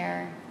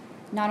share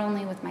not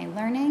only with my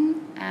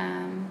learning,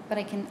 but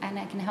I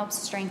can help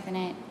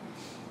strengthen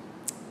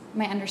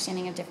my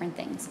understanding of different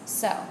things.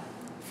 So,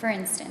 for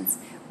instance,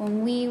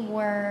 when we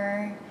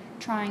were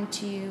trying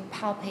to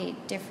palpate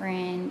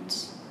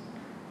different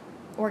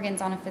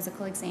organs on a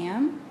physical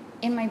exam,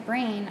 in my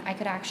brain, I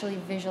could actually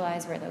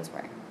visualize where those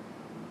were.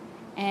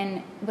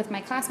 And with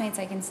my classmates,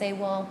 I can say,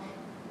 well,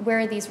 where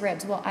are these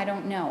ribs? Well, I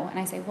don't know. And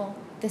I say, well,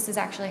 this is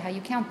actually how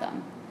you count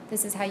them.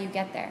 This is how you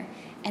get there.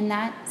 And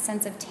that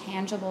sense of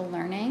tangible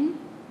learning,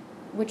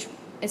 which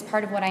is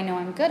part of what I know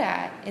I'm good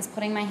at, is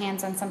putting my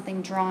hands on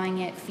something, drawing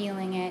it,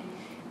 feeling it,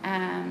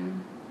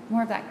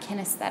 more of that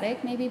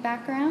kinesthetic maybe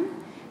background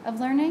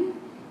of learning,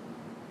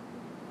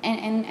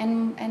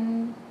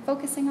 and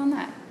focusing on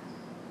that.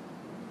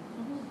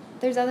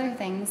 There's other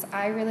things.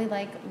 I really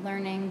like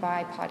learning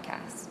by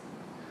podcasts.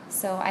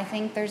 So I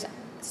think there's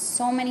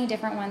so many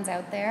different ones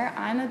out there.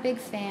 I'm a big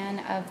fan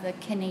of the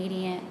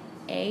Canadian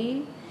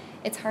A.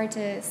 It's hard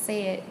to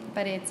say it,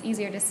 but it's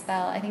easier to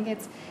spell. I think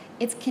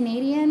it's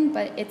Canadian,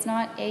 but it's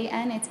not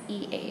A-N, it's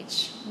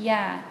E-H.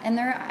 Yeah, and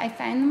I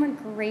find them a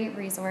great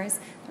resource.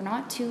 They're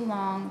not too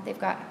long. They've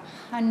got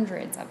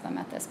hundreds of them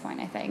at this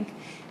point, I think.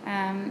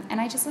 And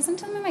I just listen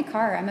to them in my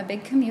car. I'm a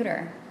big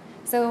commuter.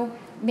 So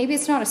maybe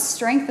it's not a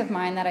strength of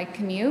mine that I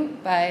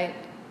commute, but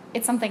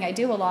it's something I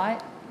do a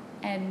lot.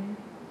 And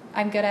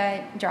I'm good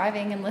at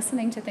driving and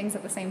listening to things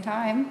at the same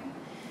time.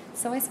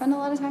 So I spend a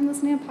lot of time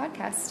listening to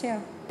podcasts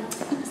too.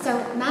 So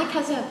Mac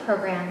has a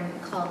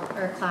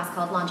class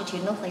called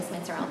Longitudinal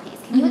Placements, or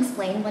LPs. Can you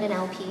explain what an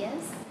LP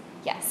is?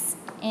 Yes.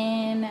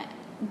 In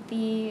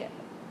the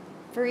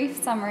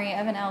brief summary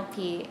of an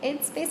LP,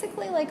 it's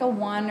basically like a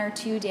 1 or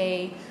 2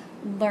 day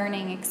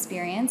learning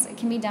experience. It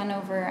can be done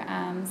over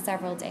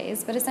several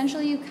days, but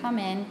essentially you come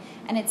in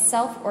and it's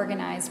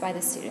self-organized by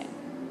the student.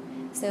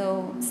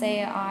 So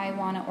say I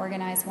want to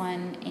organize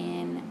one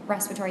in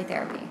respiratory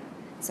therapy.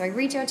 So I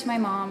reach out to my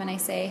mom and I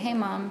say, hey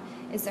mom,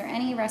 is there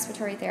any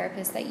respiratory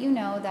therapist that you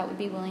know that would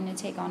be willing to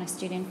take on a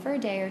student for a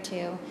day or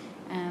two?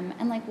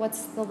 And like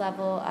what's the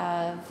level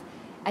of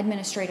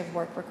administrative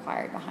work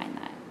required behind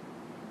that?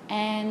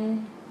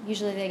 And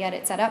usually they get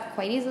it set up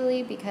quite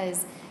easily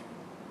because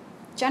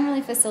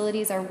generally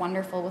facilities are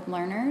wonderful with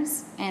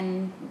learners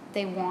and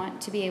they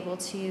want to be able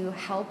to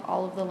help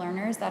all of the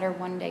learners that are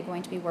one day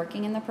going to be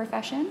working in the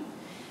profession.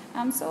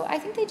 So I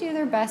think they do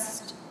their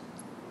best,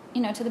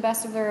 to the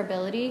best of their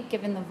ability,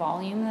 given the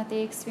volume that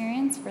they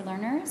experience for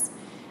learners.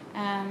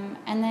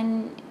 And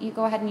then you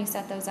go ahead and you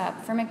set those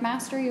up. For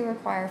McMaster, you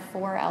require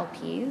 4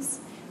 LPs,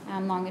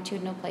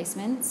 longitudinal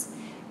placements.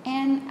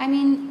 And I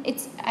mean,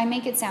 I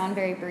make it sound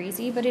very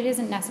breezy, but it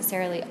isn't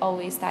necessarily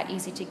always that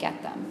easy to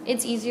get them.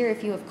 It's easier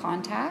if you have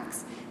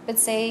contacts, but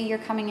say you're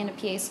coming into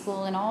PA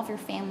school and all of your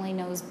family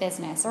knows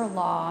business or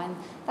law, and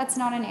that's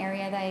not an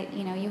area that,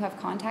 you have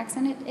contacts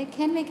in. It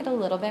can make it a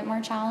little bit more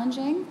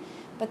challenging,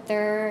 but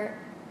there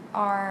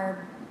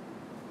are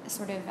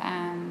sort of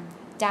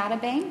data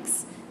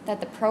banks that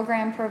the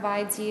program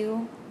provides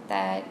you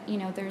that,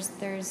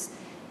 there's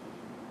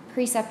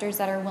preceptors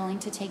that are willing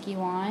to take you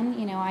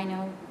on. I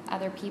know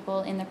other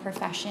people in the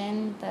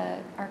profession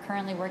that are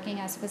currently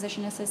working as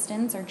physician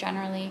assistants are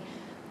generally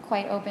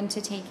quite open to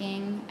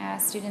taking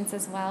students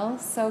as well.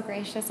 So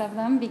gracious of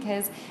them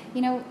because,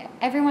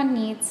 everyone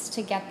needs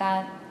to get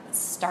that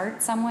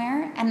start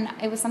somewhere. And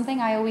it was something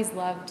I always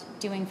loved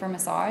doing for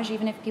massage.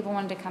 Even if people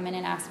wanted to come in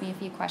and ask me a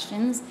few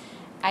questions,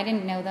 I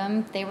didn't know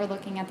them. They were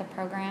looking at the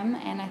program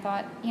and I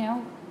thought,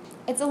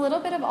 it's a little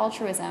bit of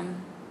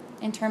altruism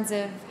in terms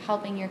of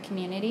helping your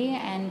community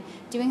and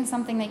doing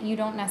something that you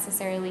don't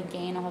necessarily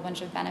gain a whole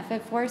bunch of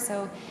benefit for.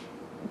 So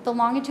the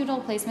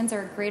longitudinal placements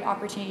are a great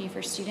opportunity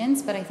for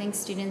students, but I think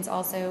students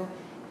also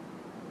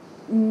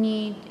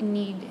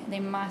they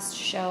must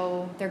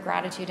show their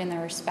gratitude and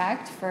their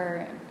respect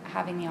for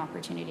having the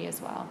opportunity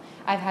as well.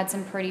 I've had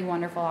some pretty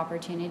wonderful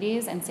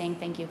opportunities, and saying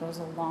thank you goes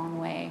a long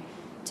way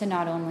to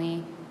not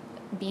only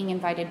being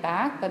invited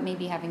back, but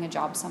maybe having a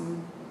job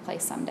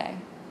someplace someday.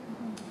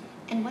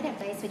 And what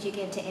advice would you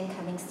give to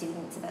incoming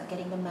students about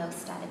getting the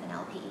most out of an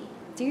LP?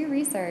 Do your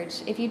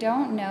research. If you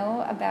don't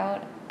know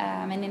about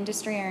an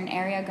industry or an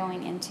area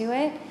going into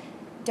it,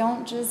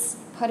 don't just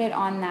put it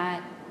on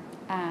that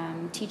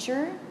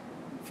teacher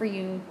for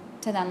you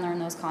to then learn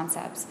those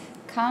concepts.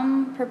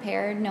 Come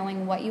prepared,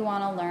 knowing what you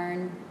want to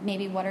learn,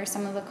 maybe what are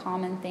some of the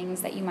common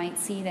things that you might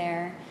see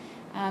there.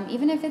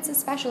 Even if it's a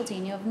specialty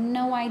and you have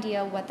no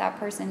idea what that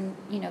person,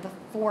 the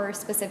 4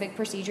 specific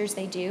procedures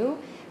they do,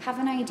 have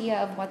an idea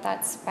of what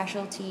that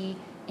specialty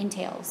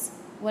entails,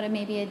 what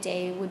maybe a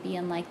day would be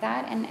in like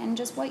that, and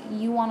just what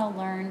you want to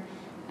learn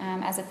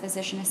as a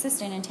physician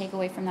assistant and take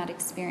away from that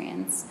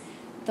experience.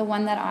 the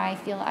one that I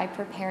feel I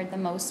prepared the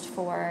most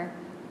for,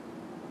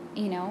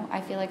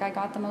 I feel like I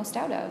got the most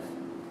out of.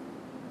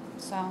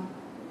 So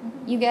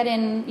you get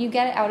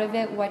out of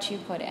it what you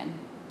put in.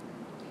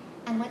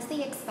 And what's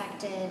the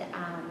expected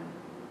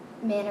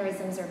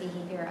mannerisms or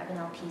behavior of an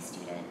LP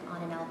student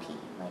on an LP?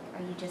 Like,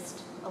 are you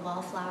just a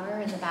wallflower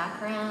in the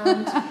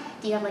background?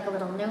 Do you have like a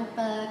little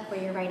notebook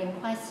where you're writing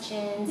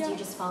questions? Yeah. Do you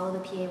just follow the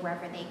PA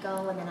wherever they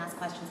go and then ask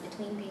questions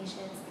between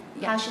patients?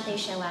 Yeah. How should they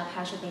show up?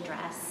 How should they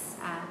dress?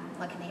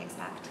 What can they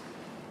expect?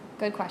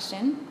 Good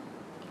question.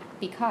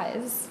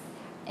 Because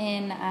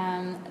in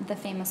the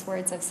famous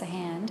words of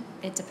Sahand,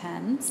 it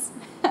depends.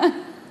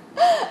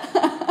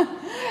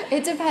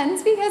 It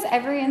depends because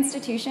every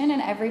institution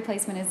and every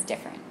placement is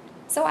different.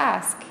 So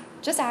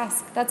just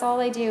ask. That's all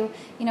I do.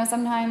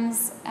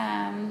 Sometimes,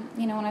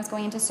 when I was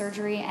going into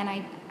surgery and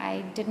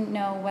I didn't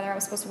know whether I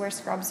was supposed to wear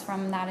scrubs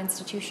from that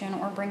institution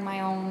or bring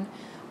my own,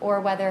 or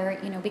whether,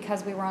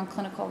 because we were on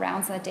clinical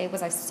rounds that day,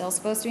 was I still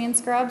supposed to be in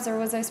scrubs or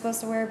was I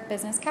supposed to wear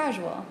business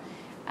casual?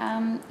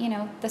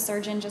 The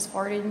surgeon just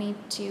forwarded me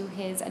to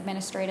his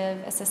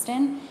administrative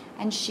assistant,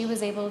 and she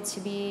was able to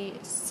be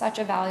such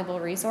a valuable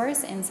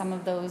resource in some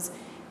of those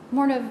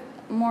more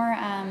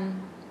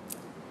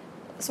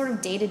sort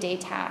of day-to-day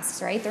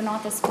tasks, right? They're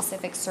not the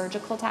specific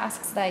surgical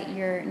tasks that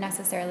you're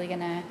necessarily going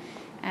to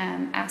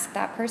ask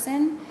that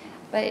person,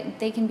 but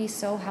they can be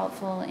so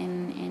helpful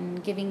in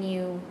giving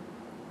you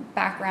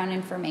background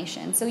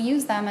information. So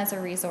use them as a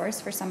resource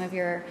for some of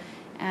your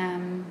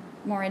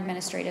more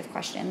administrative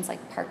questions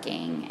like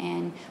parking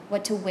and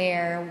what to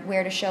wear,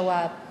 where to show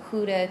up,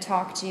 who to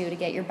talk to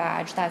get your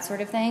badge, that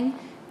sort of thing.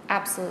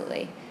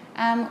 Absolutely.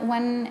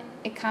 When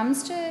it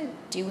comes to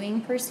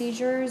doing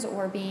procedures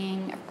or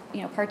being,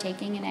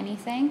 partaking in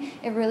anything,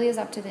 it really is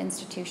up to the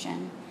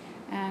institution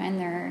and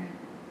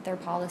their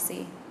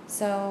policy.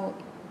 So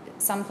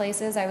some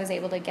places I was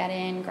able to get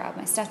in, grab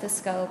my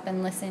stethoscope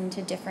and listen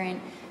to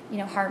different,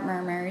 heart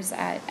murmurs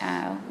at,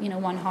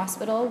 one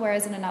hospital,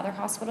 whereas in another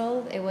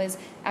hospital, it was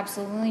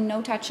absolutely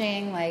no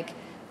touching, like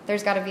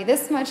there's got to be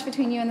this much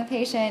between you and the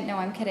patient. No,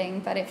 I'm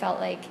kidding. But it felt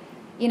like,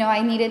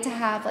 I needed to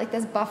have like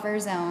this buffer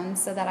zone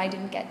so that I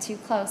didn't get too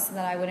close, so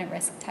that I wouldn't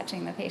risk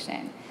touching the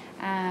patient.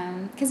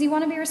 Because you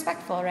want to be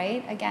respectful,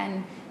 right?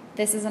 Again,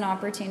 this is an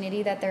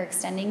opportunity that they're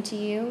extending to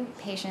you.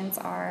 Patients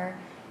are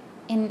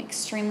in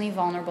extremely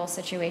vulnerable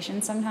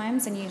situations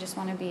sometimes, and you just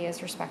want to be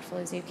as respectful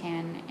as you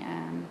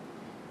can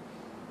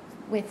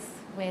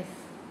with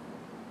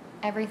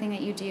everything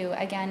that you do.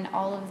 Again,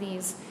 all of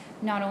these,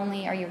 not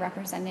only are you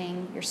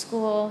representing your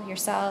school,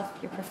 yourself,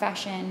 your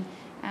profession,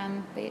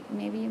 but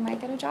maybe you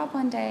might get a job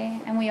one day,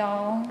 and we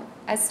all,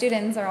 as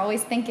students, are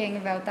always thinking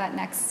about that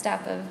next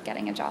step of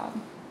getting a job.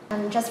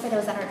 Just for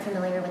those that aren't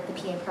familiar with the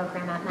PA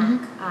program at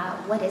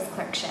Mac, what is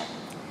clerkship?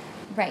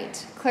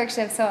 Right,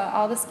 clerkship. So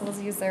all the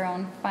schools use their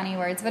own funny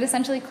words, but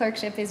essentially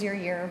clerkship is your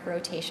year of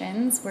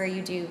rotations where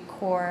you do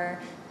core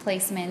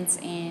placements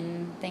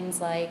in things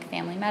like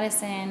family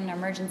medicine,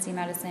 emergency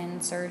medicine,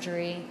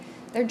 surgery.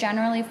 They're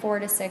generally 4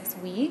 to 6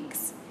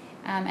 weeks,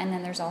 and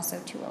then there's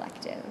also 2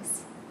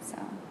 electives. So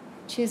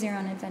choose your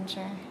own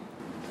adventure.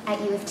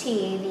 At U of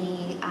T,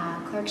 the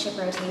clerkship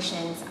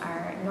rotations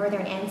are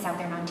Northern and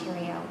Southern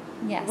Ontario.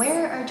 Yes.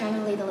 Where are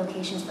generally the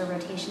locations for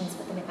rotations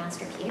with the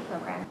McMaster PA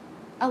program?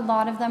 A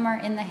lot of them are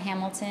in the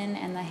Hamilton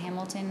and the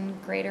Hamilton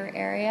greater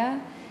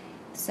area.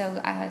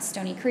 So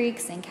Stony Creek,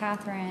 St.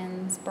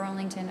 Catharines,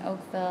 Burlington,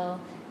 Oakville,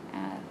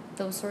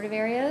 those sort of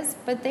areas.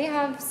 But they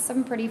have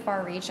some pretty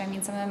far reach. I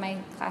mean, some of my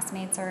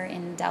classmates are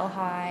in Delhi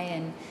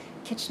and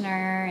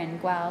Kitchener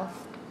and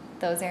Guelph,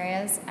 those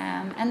areas.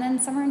 And then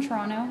some are in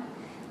Toronto.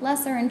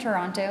 Lesser in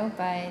Toronto,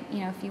 but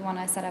if you want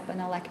to set up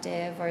an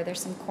elective, or there's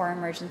some core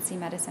emergency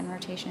medicine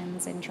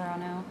rotations in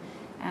Toronto,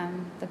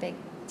 the big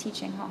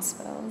teaching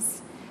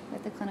hospitals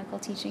with the clinical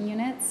teaching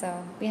unit.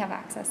 So we have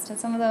access to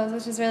some of those,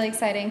 which is really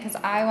exciting because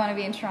I want to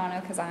be in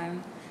Toronto because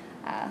I'm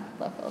a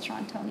local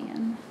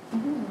Torontonian.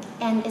 Mm-hmm.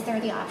 And is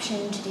there the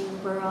option to do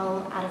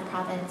rural,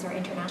 out-of-province, or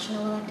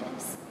international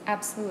electives?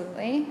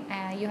 Absolutely.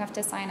 You have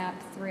to sign up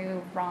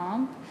through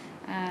ROMP.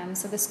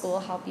 So the school will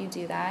help you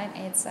do that.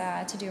 It's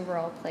to do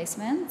rural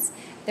placements.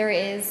 There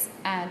is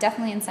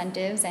definitely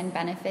incentives and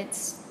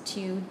benefits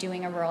to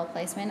doing a rural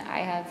placement. I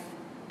have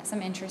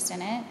some interest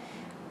in it.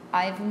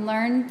 I've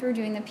learned through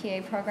doing the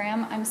PA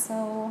program, I'm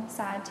so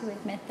sad to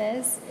admit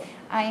this,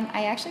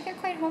 I actually get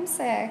quite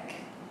homesick.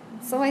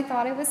 So I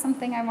thought it was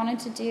something I wanted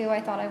to do.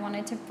 I thought I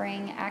wanted to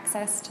bring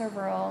access to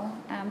rural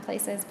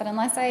places. But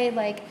unless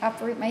I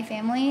uproot my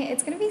family,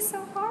 it's going to be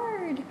so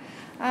hard.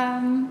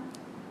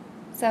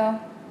 So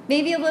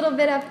maybe a little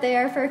bit up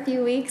there for a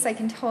few weeks I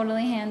can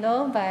totally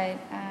handle. But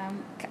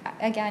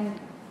again,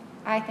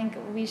 I think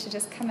we should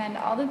just commend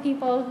all the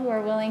people who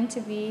are willing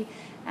to be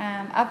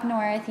up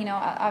north.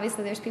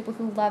 Obviously there's people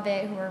who love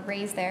it, who were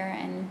raised there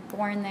and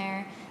born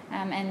there.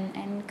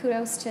 And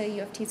kudos to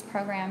U of T's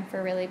program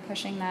for really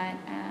pushing that.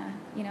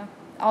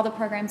 All the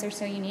programs are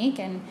so unique,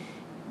 and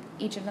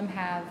each of them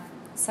have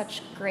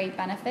such great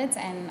benefits,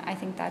 and I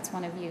think that's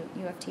one of U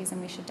of T's,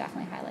 and we should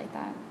definitely highlight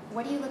that.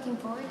 What are you looking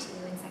forward to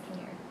in second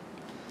year?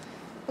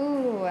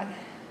 Ooh,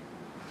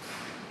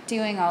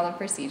 Doing all the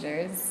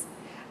procedures.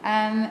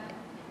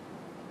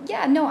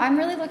 Yeah, no, I'm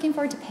really looking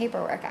forward to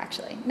paperwork,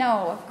 actually.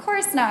 No, of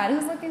course not.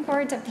 Who's looking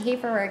forward to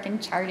paperwork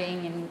and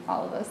charting and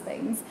all of those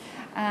things?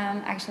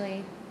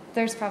 Actually,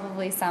 there's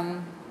probably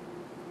some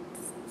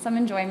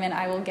enjoyment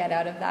I will get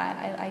out of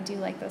that. I do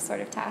like those sort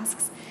of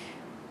tasks.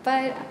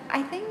 But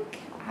I think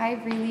I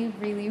really,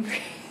 really,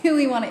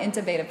 really want to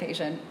intubate a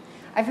patient.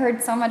 I've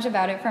heard so much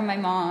about it from my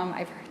mom.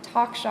 I've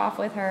talked shop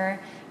with her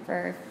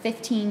for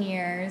 15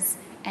 years,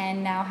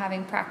 and now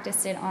having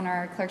practiced it on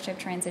our clerkship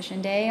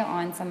transition day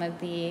on some of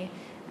the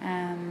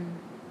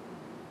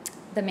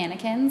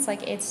mannequins,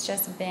 like it's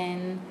just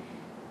been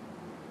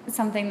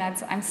something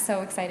that I'm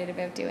so excited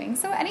about doing.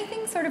 So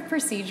anything sort of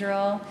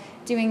procedural,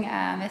 doing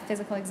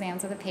physical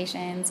exams with the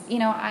patients. You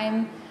know,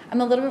 I'm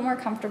a little bit more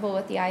comfortable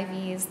with the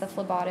IVs, the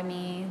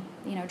phlebotomy,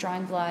 you know,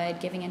 drawing blood,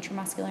 giving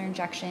intramuscular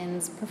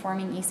injections,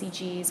 performing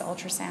ECGs,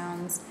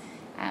 ultrasounds.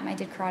 I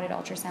did carotid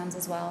ultrasounds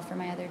as well for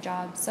my other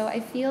job. So I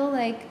feel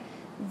like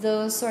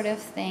those sort of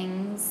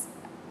things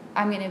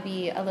I'm going to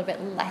be a little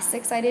bit less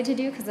excited to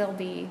do because they'll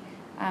be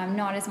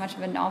not as much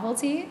of a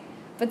novelty.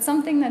 But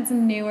something that's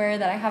newer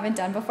that I haven't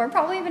done before,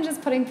 probably even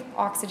just putting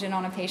oxygen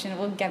on a patient,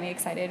 will get me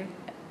excited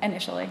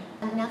initially.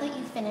 Now that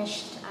you've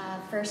finished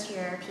first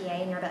year PA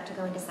and you're about to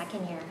go into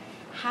second year,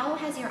 how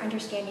has your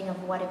understanding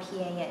of what a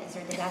PA is,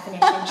 or the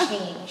definition,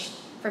 changed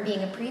from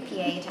being a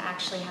pre-PA to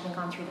actually having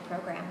gone through the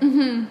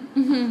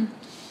program?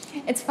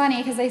 It's funny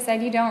because they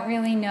said you don't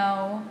really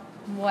know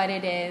what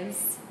it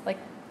is like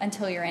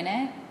until you're in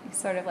it. You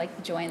sort of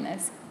like join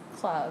this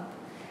club.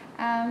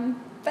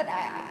 But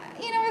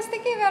I was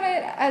thinking about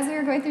it as we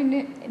were going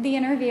through the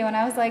interview, and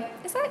I was like,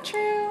 is that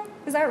true?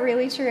 Is that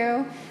really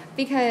true?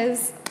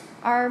 Because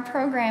our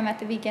program at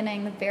the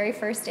beginning, the very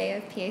first day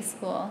of PA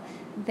school,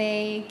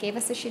 they gave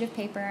us a sheet of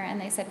paper and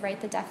they said,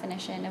 write the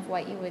definition of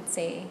what you would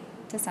say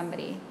to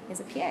somebody who's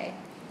a PA.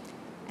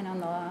 And on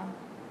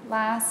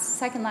the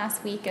second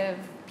last week of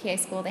PA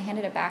school, they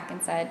handed it back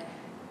and said,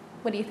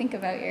 what do you think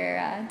about your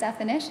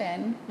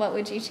definition? What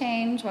would you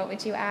change? What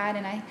would you add?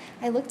 And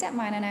I looked at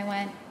mine and I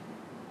went,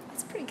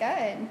 that's pretty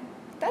good.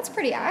 That's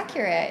pretty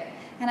accurate.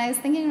 And I was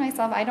thinking to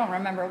myself, I don't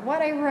remember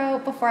what I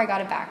wrote before I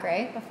got it back,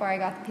 right? Before I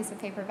got the piece of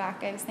paper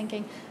back, I was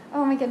thinking,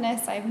 oh my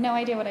goodness, I have no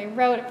idea what I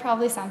wrote. It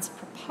probably sounds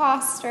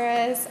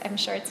preposterous. I'm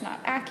sure it's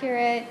not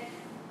accurate.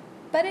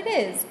 But it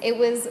is. It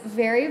was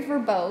very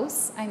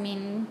verbose. I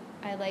mean,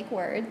 I like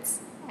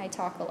words. I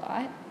talk a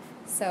lot.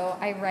 So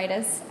I write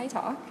as I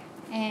talk.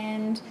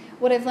 And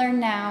what I've learned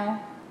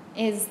now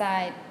is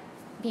that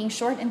being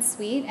short and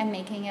sweet and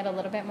making it a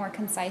little bit more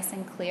concise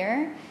and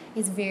clear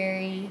is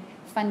very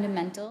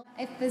fundamental.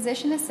 A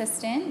physician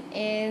assistant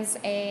is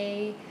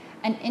an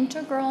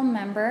integral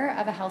member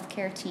of a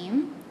healthcare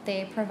team.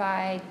 They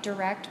provide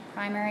direct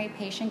primary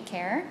patient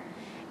care,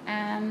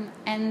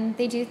 and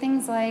they do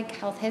things like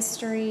health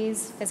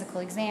histories,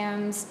 physical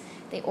exams.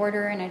 They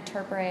order and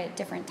interpret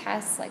different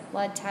tests like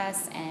blood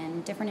tests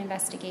and different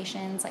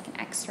investigations like an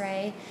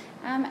x-ray,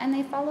 and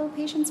they follow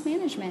patients'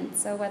 management.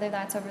 So whether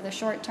that's over the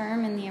short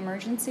term in the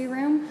emergency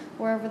room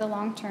or over the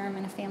long term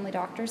in a family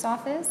doctor's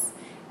office,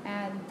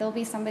 there'll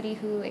be somebody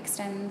who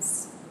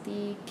extends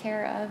the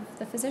care of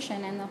the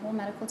physician and the whole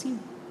medical team.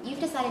 You've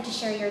decided to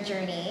share your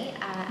journey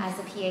as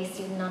a PA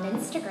student on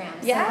Instagram.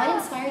 So Yeah. what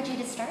inspired you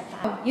to start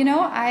that? You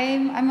know,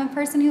 I'm a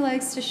person who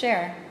likes to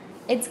share.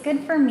 It's good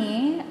for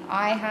me.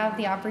 I have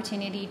the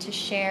opportunity to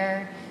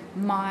share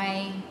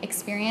my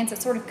experience.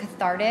 It's sort of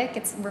cathartic.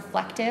 It's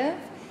reflective.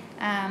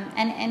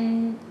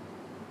 And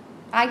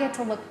I get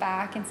to look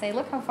back and say,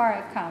 look how far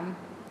I've come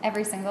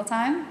every single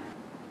time.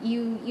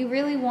 You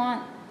really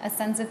want a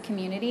sense of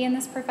community in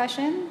this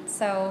profession.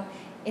 So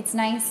it's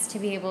nice to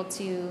be able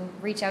to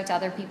reach out to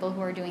other people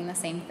who are doing the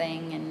same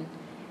thing and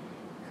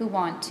who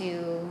want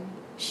to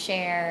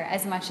share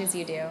as much as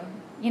you do.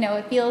 You know,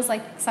 it feels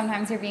like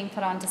sometimes you're being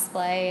put on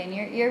display and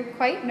you're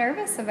quite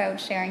nervous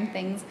about sharing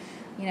things.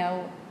 You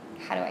know,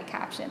 how do I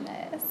caption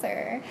this?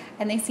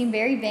 And they seem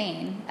very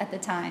vain at the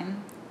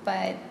time.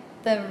 But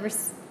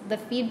the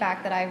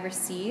feedback that I've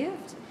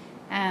received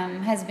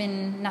has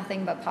been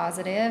nothing but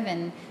positive,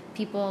 and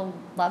people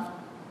love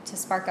to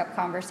spark up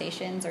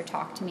conversations or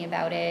talk to me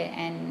about it.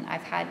 And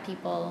I've had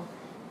people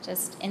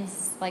just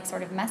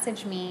sort of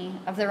message me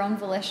of their own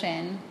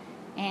volition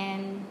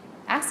and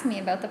ask me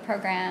about the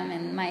program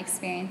and my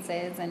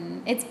experiences,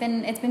 and it's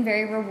been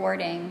very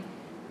rewarding.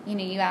 You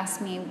know, you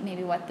asked me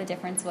maybe what the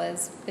difference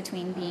was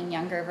between being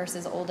younger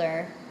versus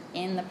older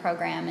in the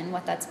program and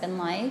what that's been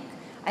like.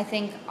 I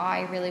think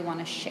I really want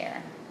to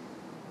share.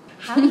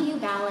 How do you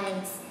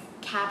balance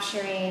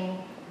capturing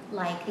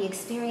like the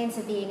experience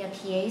of being a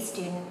PA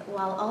student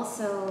while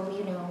also,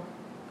 you know,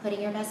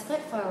 putting your best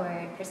foot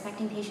forward,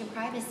 respecting patient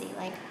privacy?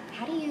 Like,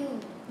 how do you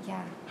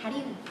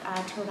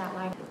toe that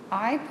line?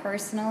 I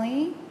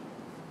personally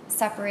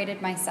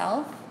separated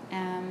myself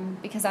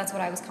because that's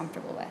what I was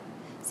comfortable with.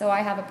 So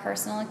I have a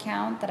personal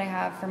account that I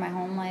have for my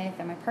home life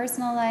and my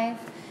personal life,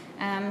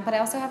 but I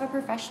also have a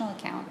professional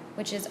account,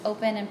 which is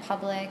open and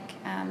public.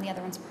 The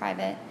other one's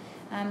private.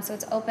 So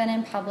it's open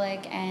and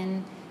public,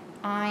 and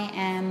I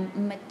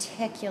am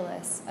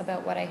meticulous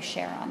about what I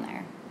share on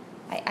there.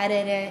 I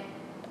edit it,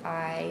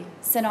 I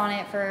sit on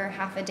it for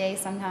half a day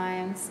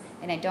sometimes,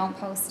 and I don't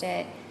post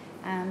it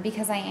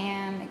because I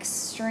am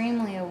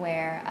extremely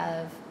aware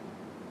of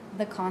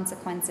the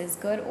consequences,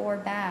 good or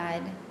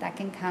bad, that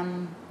can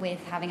come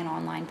with having an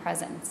online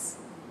presence.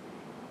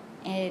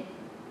 It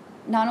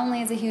not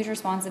only is a huge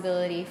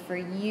responsibility for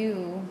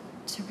you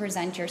to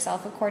present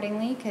yourself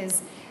accordingly,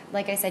 because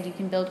like I said, you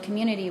can build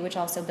community, which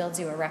also builds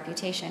you a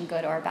reputation,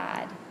 good or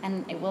bad,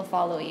 and it will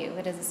follow you.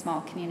 It is a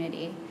small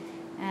community.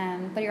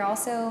 But you're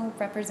also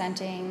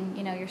representing,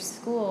 your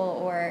school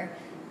or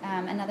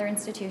another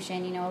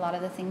institution. A lot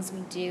of the things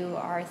we do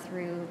are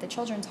through the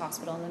Children's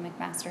Hospital, the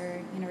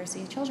McMaster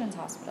University Children's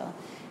Hospital.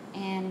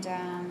 And,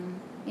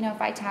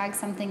 if I tag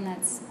something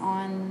that's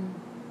on,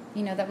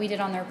 that we did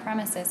on their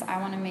premises, I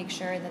want to make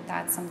sure that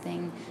that's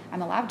something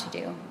I'm allowed to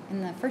do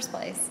in the first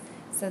place,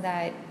 so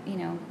that,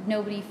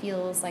 nobody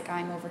feels like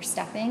I'm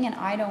overstepping, and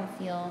I don't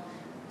feel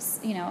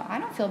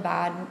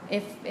bad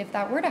if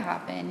that were to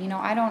happen.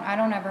 I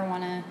don't ever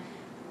want to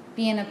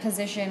be in a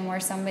position where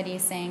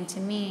somebody's saying to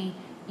me,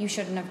 you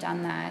shouldn't have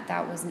done that,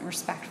 that wasn't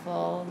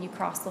respectful, you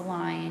crossed the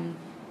line.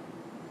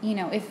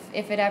 If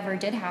it ever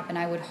did happen,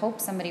 I would hope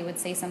somebody would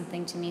say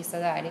something to me so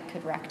that I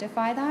could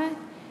rectify that.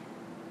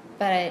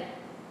 But,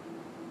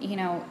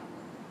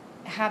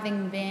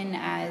 having been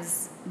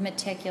as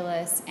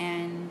meticulous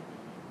and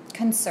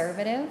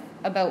conservative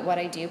about what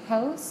I do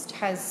post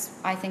has,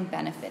 I think,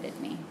 benefited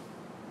me.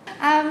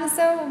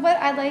 So what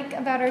I like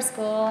about our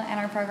school and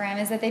our program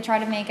is that they try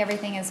to make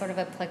everything as sort of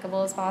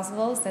applicable as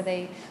possible. So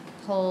they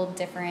pulled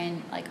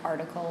different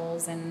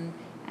articles and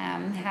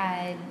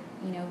had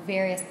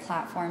various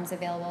platforms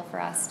available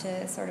for us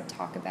to sort of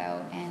talk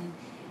about and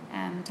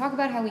talk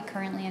about how we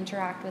currently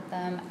interact with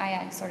them.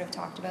 I sort of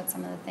talked about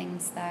some of the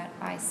things that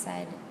I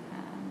said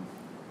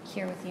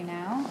here with you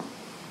now.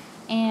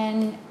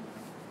 And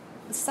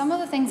some of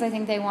the things I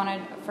think they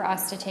wanted for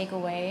us to take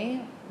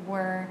away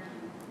were,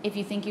 if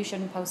you think you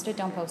shouldn't post it,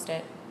 don't post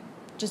it.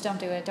 Just don't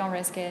do it. Don't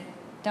risk it.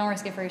 Don't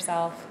risk it for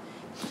yourself.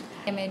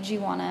 Image you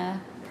want to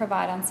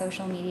provide on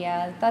social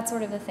media, that's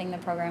sort of the thing the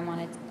program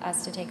wanted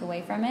us to take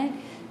away from it.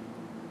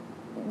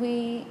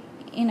 We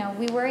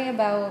worry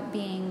about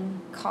being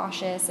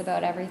cautious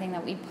about everything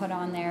that we put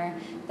on there,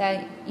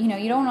 that, you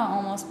don't want to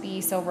almost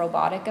be so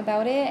robotic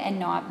about it and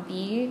not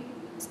be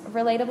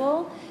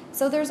relatable.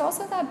 So there's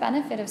also that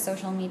benefit of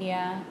social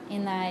media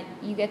in that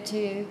you get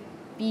to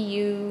be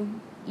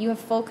you have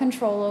full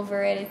control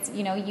over it. It's,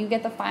 you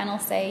get the final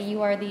say.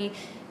 You are the,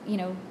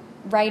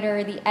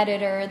 writer, the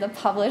editor, the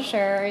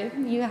publisher.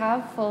 You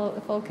have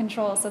full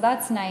control. So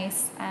that's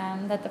nice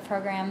that the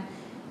program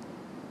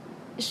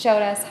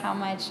showed us how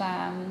much,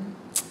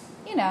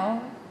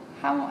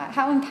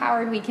 how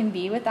empowered we can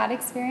be with that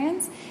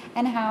experience,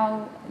 and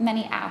how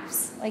many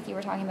apps, like you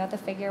were talking about, the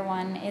Figure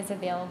One, is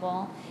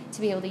available to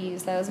be able to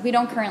use those. We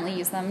don't currently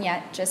use them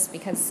yet just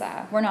because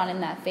we're not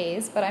in that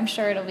phase, but I'm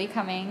sure it'll be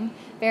coming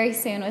very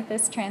soon with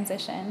this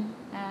transition.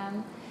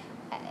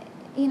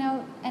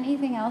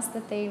 Anything else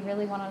that they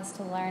really wanted us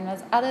to learn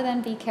was, other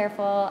than be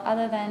careful,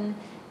 other than,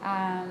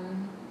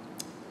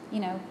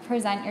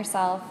 present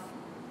yourself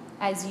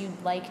as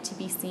you'd like to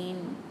be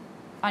seen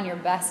on your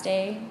best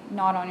day,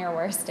 not on your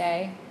worst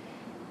day,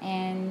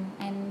 and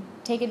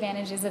take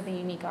advantages of the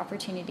unique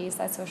opportunities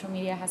that social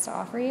media has to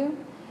offer you.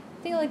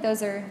 I feel like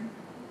those are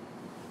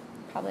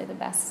probably the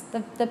best,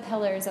 the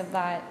pillars of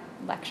that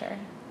lecture.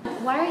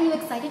 Why are you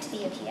excited to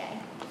be a PA?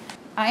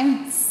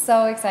 I'm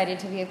so excited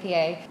to be a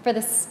PA for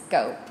the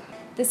scope.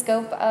 The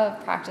scope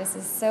of practice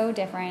is so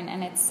different,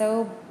 and it's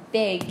so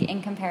big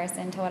in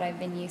comparison to what I've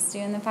been used to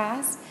in the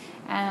past.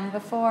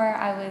 Before,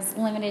 I was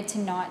limited to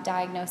not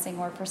diagnosing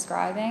or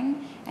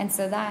prescribing, and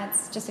so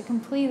that's just a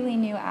completely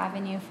new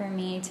avenue for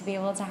me to be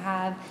able to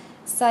have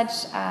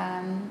such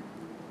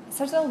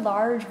a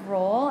large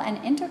role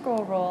and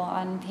integral role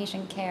on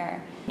patient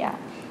care. Yeah.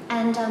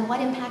 And what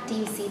impact do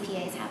you see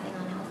PAs having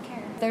on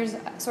healthcare? There's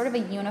sort of a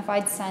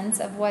unified sense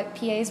of what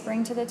PAs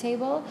bring to the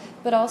table,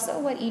 but also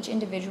what each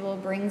individual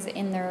brings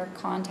in their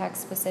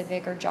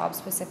context-specific or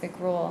job-specific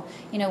role.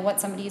 What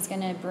somebody's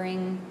going to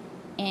bring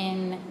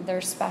in their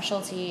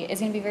specialty is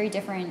going to be very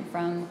different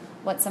from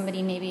what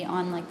somebody maybe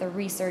on the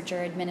research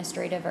or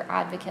administrative or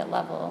advocate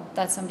level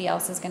that somebody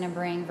else is going to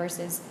bring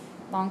versus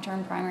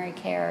long-term primary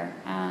care.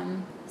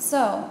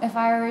 So if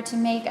I were to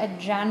make a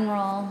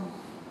general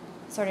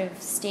sort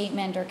of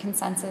statement or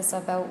consensus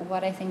about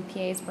what I think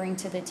PAs bring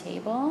to the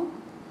table,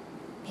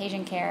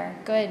 patient care,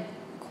 good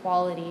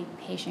quality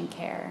patient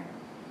care,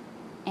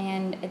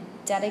 and a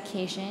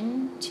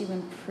dedication to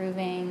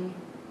improving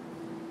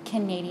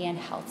Canadian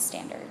health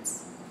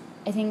standards.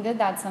 I think that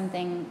that's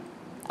something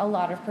a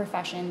lot of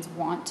professions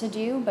want to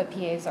do, but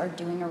PAs are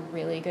doing a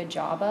really good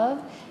job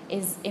of,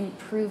 is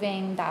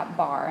improving that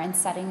bar and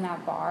setting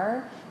that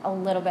bar a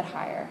little bit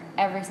higher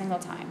every single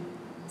time.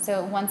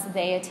 So once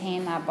they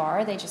attain that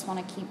bar, they just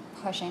want to keep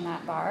pushing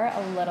that bar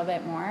a little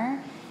bit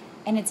more.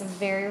 And it's a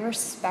very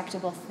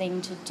respectable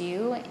thing to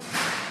do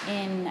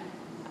in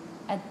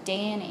a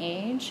day and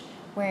age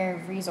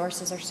where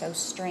resources are so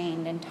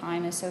strained and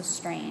time is so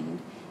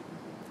strained.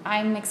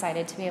 I'm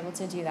excited to be able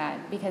to do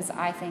that because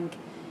I think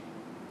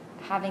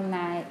having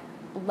that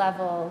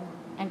level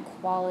and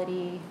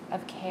quality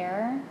of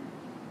care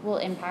will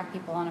impact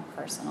people on a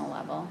personal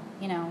level.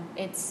 You know,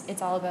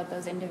 it's all about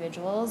those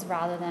individuals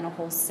rather than a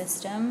whole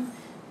system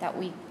that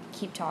we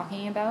keep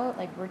talking about.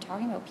 Like, we're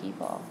talking about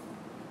people.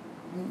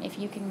 And if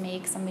you can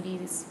make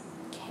somebody's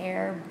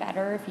care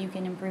better, if you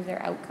can improve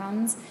their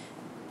outcomes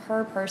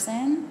per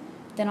person,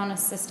 then on a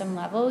system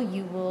level,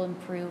 you will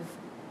improve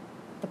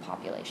the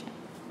population.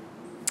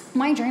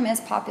 My dream is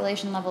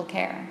population level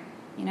care.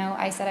 You know,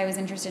 I said I was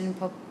interested in,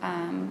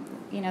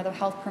 the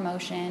health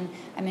promotion.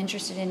 I'm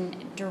interested in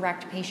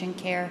direct patient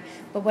care.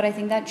 But what I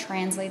think that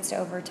translates to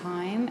over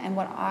time, and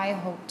what I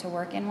hope to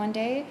work in one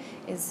day,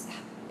 is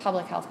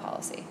public health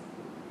policy.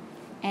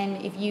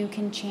 And if you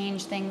can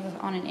change things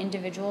on an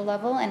individual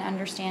level and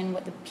understand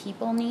what the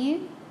people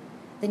need,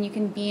 then you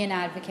can be an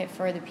advocate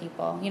for the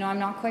people. You know, I'm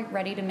not quite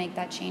ready to make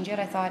that change yet.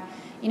 I thought,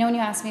 you know, when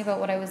you asked me about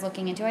what I was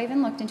looking into, I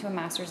even looked into a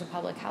master's of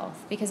public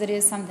health because it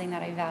is something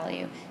that I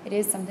value. It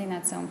is something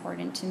that's so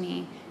important to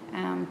me.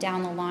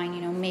 Down the line,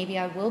 you know, maybe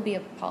I will be a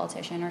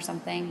politician or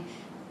something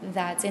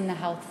that's in the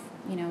health,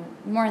 you know,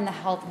 more in the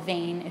health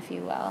vein, if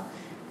you will.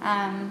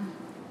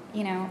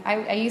 You know,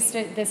 I used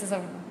to, this is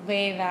a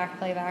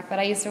playback, but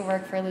I used to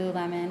work for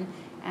Lululemon,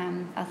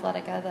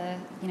 Athletica, the,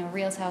 you know,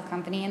 retail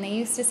company, and they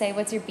used to say,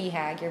 what's your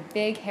BHAG, your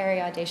big, hairy,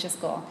 audacious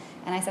goal?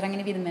 And I said, I'm going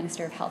to be the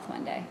Minister of Health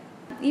one day.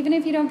 Even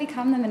if you don't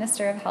become the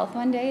Minister of Health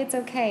one day, it's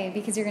okay,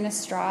 because you're going to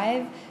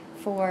strive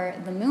for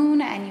the moon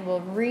and you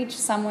will reach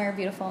somewhere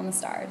beautiful in the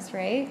stars,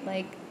 right?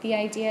 Like, the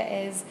idea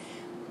is,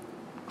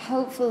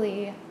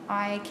 hopefully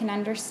I can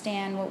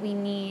understand what we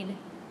need,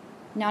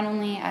 not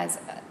only as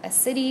a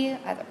city,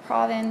 as a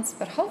province,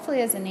 but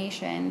hopefully as a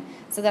nation,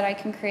 so that I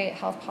can create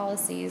health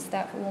policies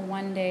that will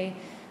one day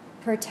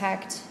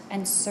protect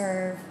and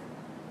serve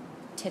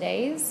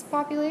today's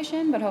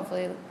population, but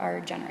hopefully our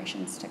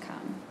generations to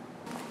come.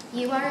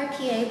 You are a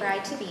PA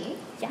bride-to-be.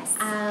 Yes.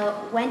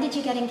 When did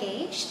you get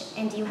engaged,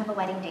 and do you have a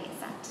wedding date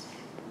set?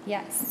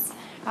 Yes.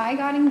 I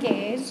got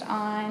engaged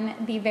on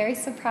the very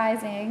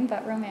surprising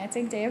but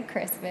romantic day of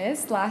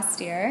Christmas last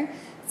year.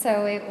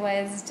 So it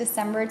was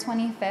December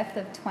 25th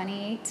of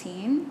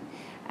 2018.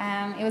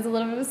 It was a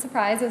little bit of a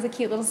surprise. It was a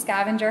cute little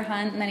scavenger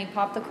hunt, and then he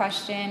popped the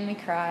question. We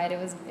cried. It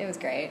was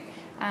great.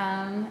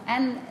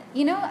 And,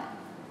 you know,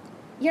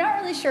 you're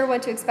not really sure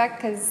what to expect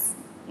because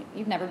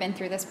you've never been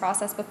through this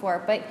process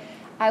before, but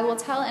I will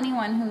tell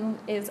anyone who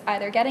is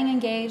either getting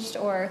engaged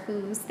or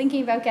who's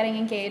thinking about getting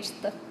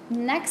engaged, the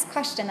next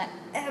question that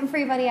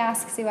everybody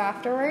asks you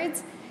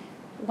afterwards,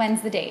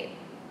 when's the date?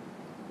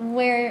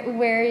 Where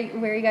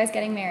are you guys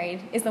getting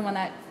married is the one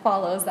that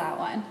follows that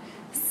one.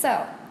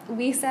 So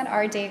we set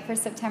our date for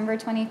September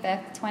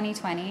 25th,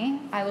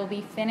 2020. I will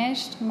be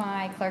finished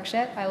my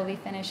clerkship. I will be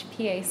finished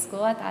PA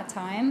school at that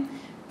time,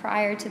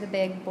 prior to the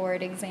big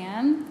board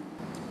exam.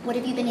 What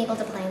have you been able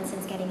to plan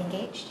since getting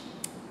engaged?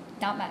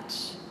 Not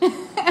much.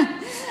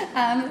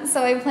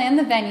 So I planned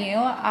the venue.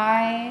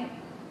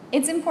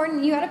 It's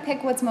important, you got to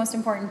pick what's most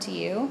important to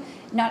you.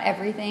 Not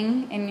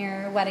everything in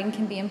your wedding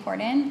can be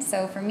important.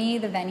 So for me,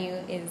 the venue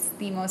is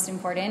the most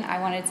important. I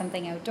wanted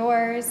something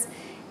outdoors,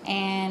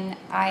 and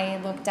I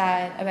looked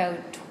at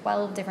about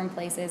 12 different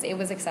places. It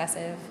was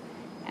excessive.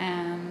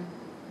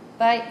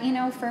 But, you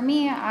know, for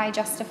me, I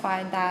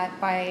justified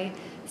that by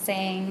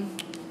saying,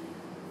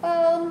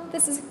 well,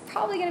 this is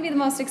probably going to be the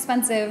most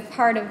expensive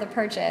part of the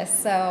purchase,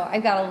 so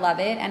I've got to love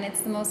it, and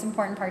it's the most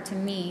important part to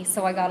me,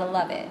 so I got to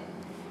love it.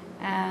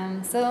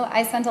 So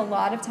I spent a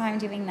lot of time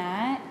doing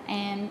that,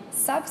 and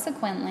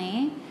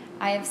subsequently,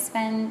 I have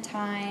spent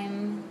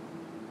time,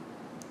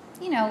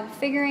 you know,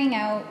 figuring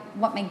out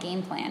what my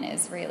game plan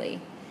is,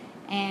 really.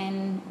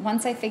 And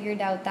once I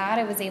figured out that,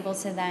 I was able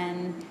to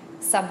then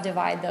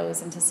subdivide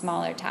those into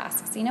smaller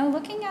tasks. You know,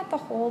 looking at the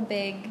whole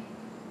big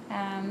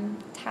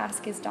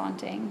task is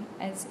daunting,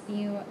 as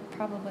you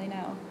probably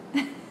know.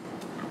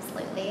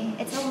 Absolutely.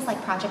 It's almost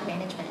like project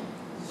management.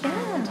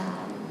 Yeah.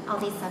 And all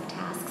these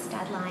subtasks,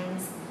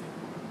 deadlines,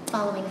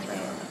 following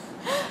through.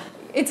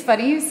 It's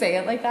funny you say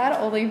it like that,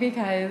 only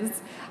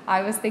because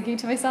I was thinking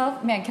to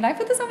myself, man, can I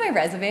put this on my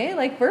resume?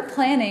 Like, we're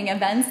planning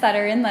events that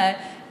are in the,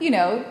 you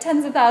know,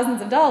 tens of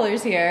thousands of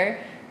dollars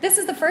here. This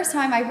is the first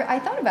time I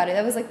thought about it.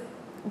 I was like,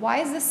 why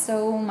is this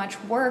so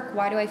much work?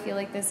 Why do I feel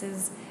like this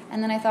is...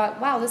 And then I thought,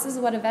 wow, this is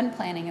what event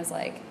planning is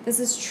like. This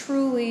is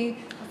truly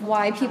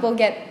why people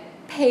get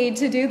paid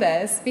to do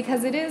this,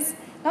 because it is,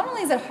 not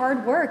only is it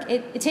hard work,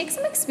 it takes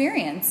some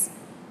experience.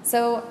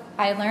 So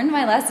I learned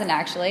my lesson,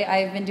 actually.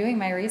 I've been doing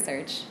my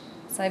research.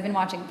 So I've been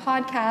watching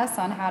podcasts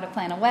on how to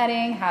plan a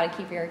wedding, how to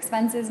keep your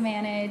expenses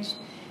managed.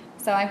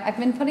 So I've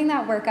been putting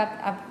that work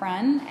up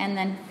front, and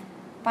then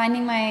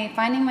finding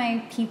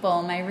my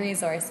people, my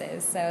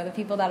resources. So the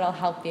people that'll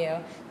help you,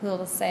 who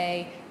will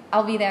say,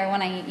 I'll be there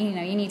when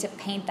you need to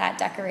paint that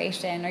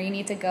decoration, or you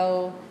need to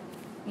go,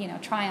 you know,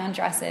 try on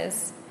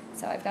dresses.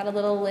 So I've got a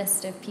little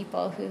list of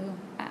people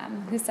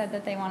who said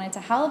that they wanted to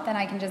help, and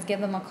I can just give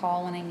them a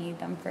call when I need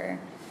them for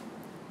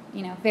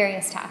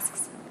various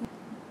tasks.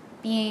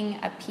 Being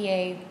a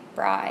PA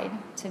bride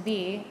to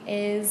be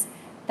is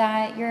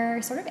that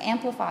you're sort of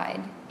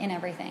amplified in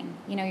everything.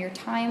 Your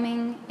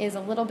timing is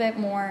a little bit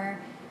more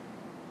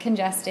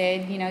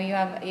congested. You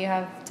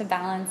have to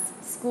balance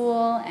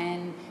school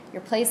and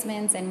your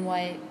placements and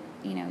what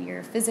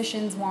your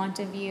physicians want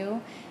of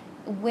you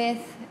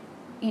with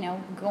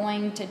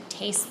going to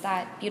taste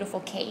that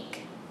beautiful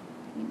cake.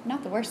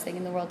 Not the worst thing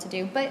in the world to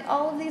do, but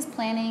all of these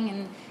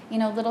planning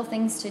and little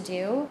things to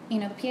do. The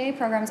PA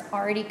program's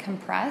already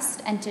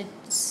compressed, and to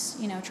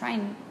try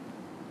and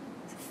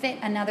fit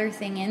another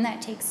thing in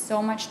that takes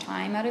so much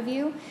time out of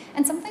you,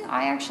 and something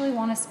I actually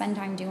want to spend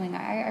time doing.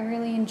 I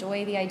really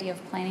enjoy the idea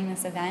of planning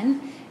this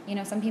event.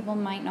 Some people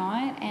might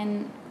not,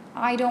 and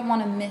I don't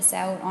want to miss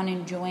out on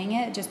enjoying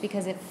it just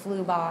because it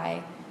flew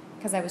by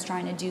because I was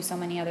trying to do so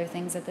many other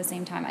things at the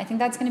same time. I think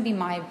that's going to be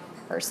my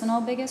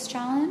personal biggest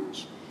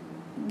challenge.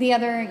 The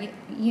other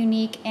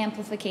unique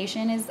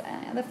amplification is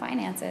the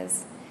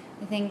finances.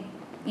 I think,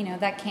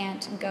 that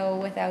can't go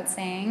without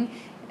saying.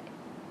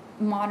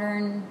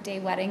 Modern day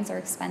weddings are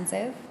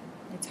expensive.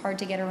 It's hard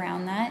to get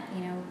around that.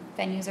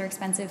 Venues are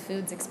expensive,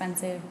 food's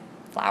expensive,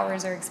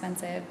 flowers are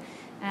expensive.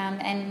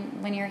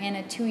 And when you're in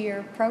a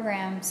 2-year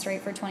program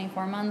straight for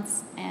 24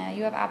 months,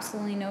 you have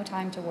absolutely no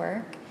time to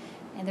work.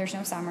 And there's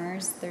no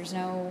summers. There's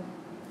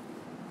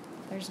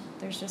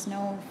just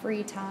no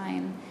free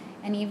time.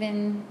 And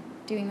even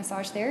doing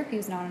massage therapy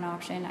was not an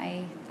option.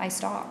 I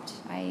stopped.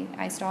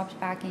 I stopped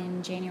back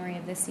in January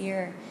of this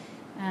year,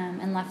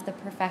 and left the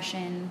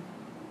profession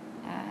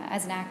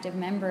as an active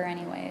member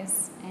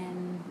anyways.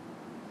 And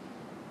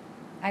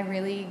I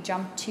really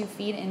jumped 2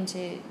 feet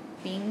into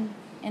being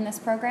in this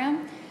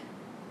program.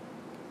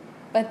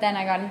 But then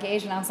I got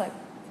engaged and I was like,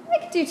 I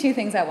could do 2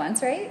 things at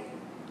once, right?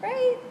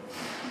 Right?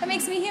 That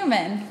makes me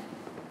human.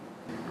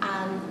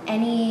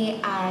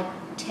 Any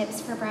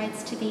tips for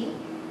brides to be?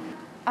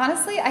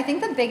 Honestly, I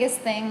think the biggest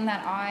thing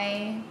that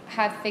I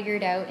have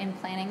figured out in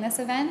planning this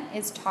event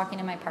is talking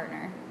to my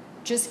partner.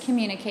 Just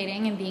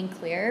communicating and being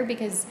clear,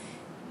 because,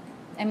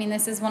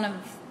 this is one of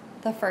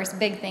the first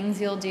big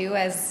things you'll do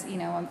as,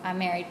 a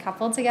married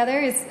couple together,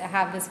 is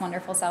have this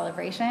wonderful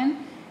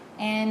celebration.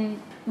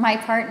 And my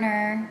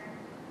partner,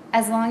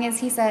 as long as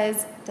he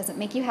says, does it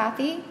make you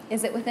happy?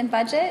 Is it within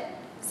budget?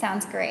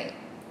 Sounds great.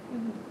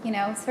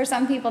 For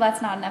some people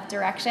that's not enough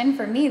direction.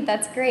 For me,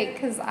 that's great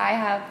because I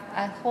have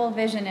a whole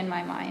vision in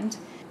my mind.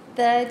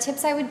 The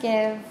tips I would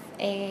give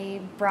a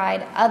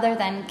bride, other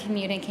than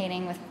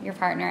communicating with your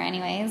partner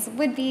anyways,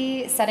 would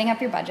be setting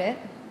up your budget.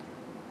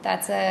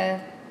 That's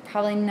a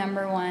probably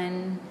number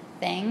one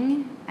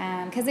thing,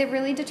 because it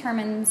really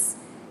determines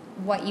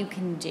what you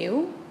can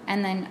do,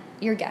 and then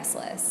your guest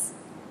list.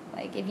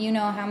 Like, if you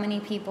know how many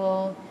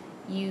people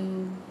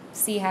you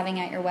see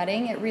having at your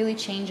wedding, it really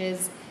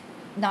changes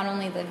not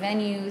only the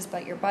venues,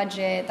 but your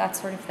budget, that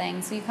sort of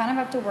thing. So you kind of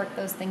have to work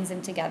those things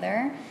in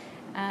together.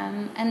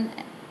 And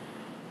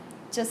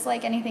just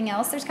like anything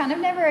else, there's kind of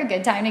never a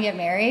good time to get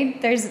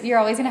married. You're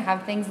always going to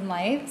have things in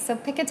life. So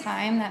pick a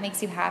time that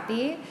makes you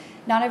happy.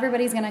 Not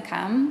everybody's going to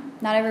come.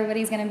 Not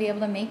everybody's going to be able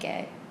to make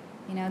it.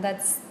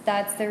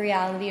 That's the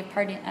reality of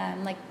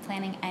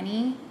planning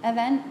any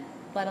event,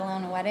 let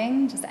alone a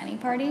wedding, just any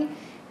party.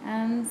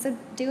 So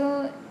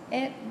do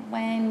it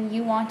when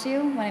you want to,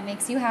 when it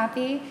makes you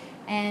happy.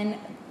 And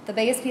the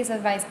biggest piece of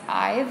advice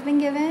I've been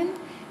given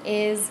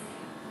is,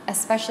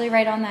 especially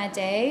right on that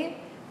day,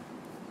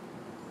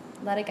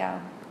 let it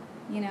go.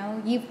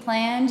 You've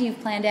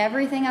planned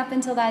everything up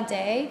until that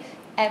day.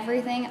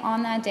 Everything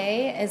on that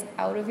day is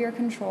out of your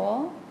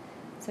control.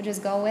 So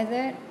just go with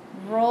it.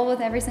 Roll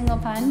with every single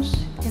punch,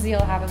 because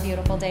you'll have a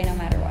beautiful day no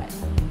matter what.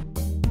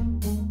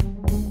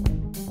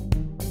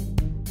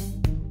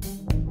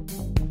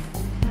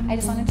 I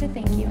just wanted to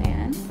thank you,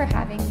 Anne, for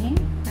having me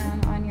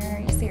on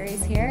your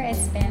series here.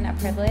 It's been a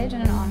privilege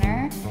and an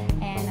honor,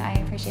 and I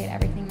appreciate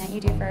everything that you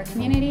do for our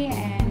community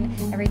and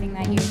everything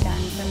that you've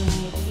done for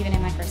me, even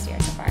in my first year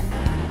so far.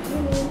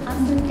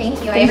 Awesome,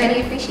 thank you. I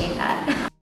really appreciate that.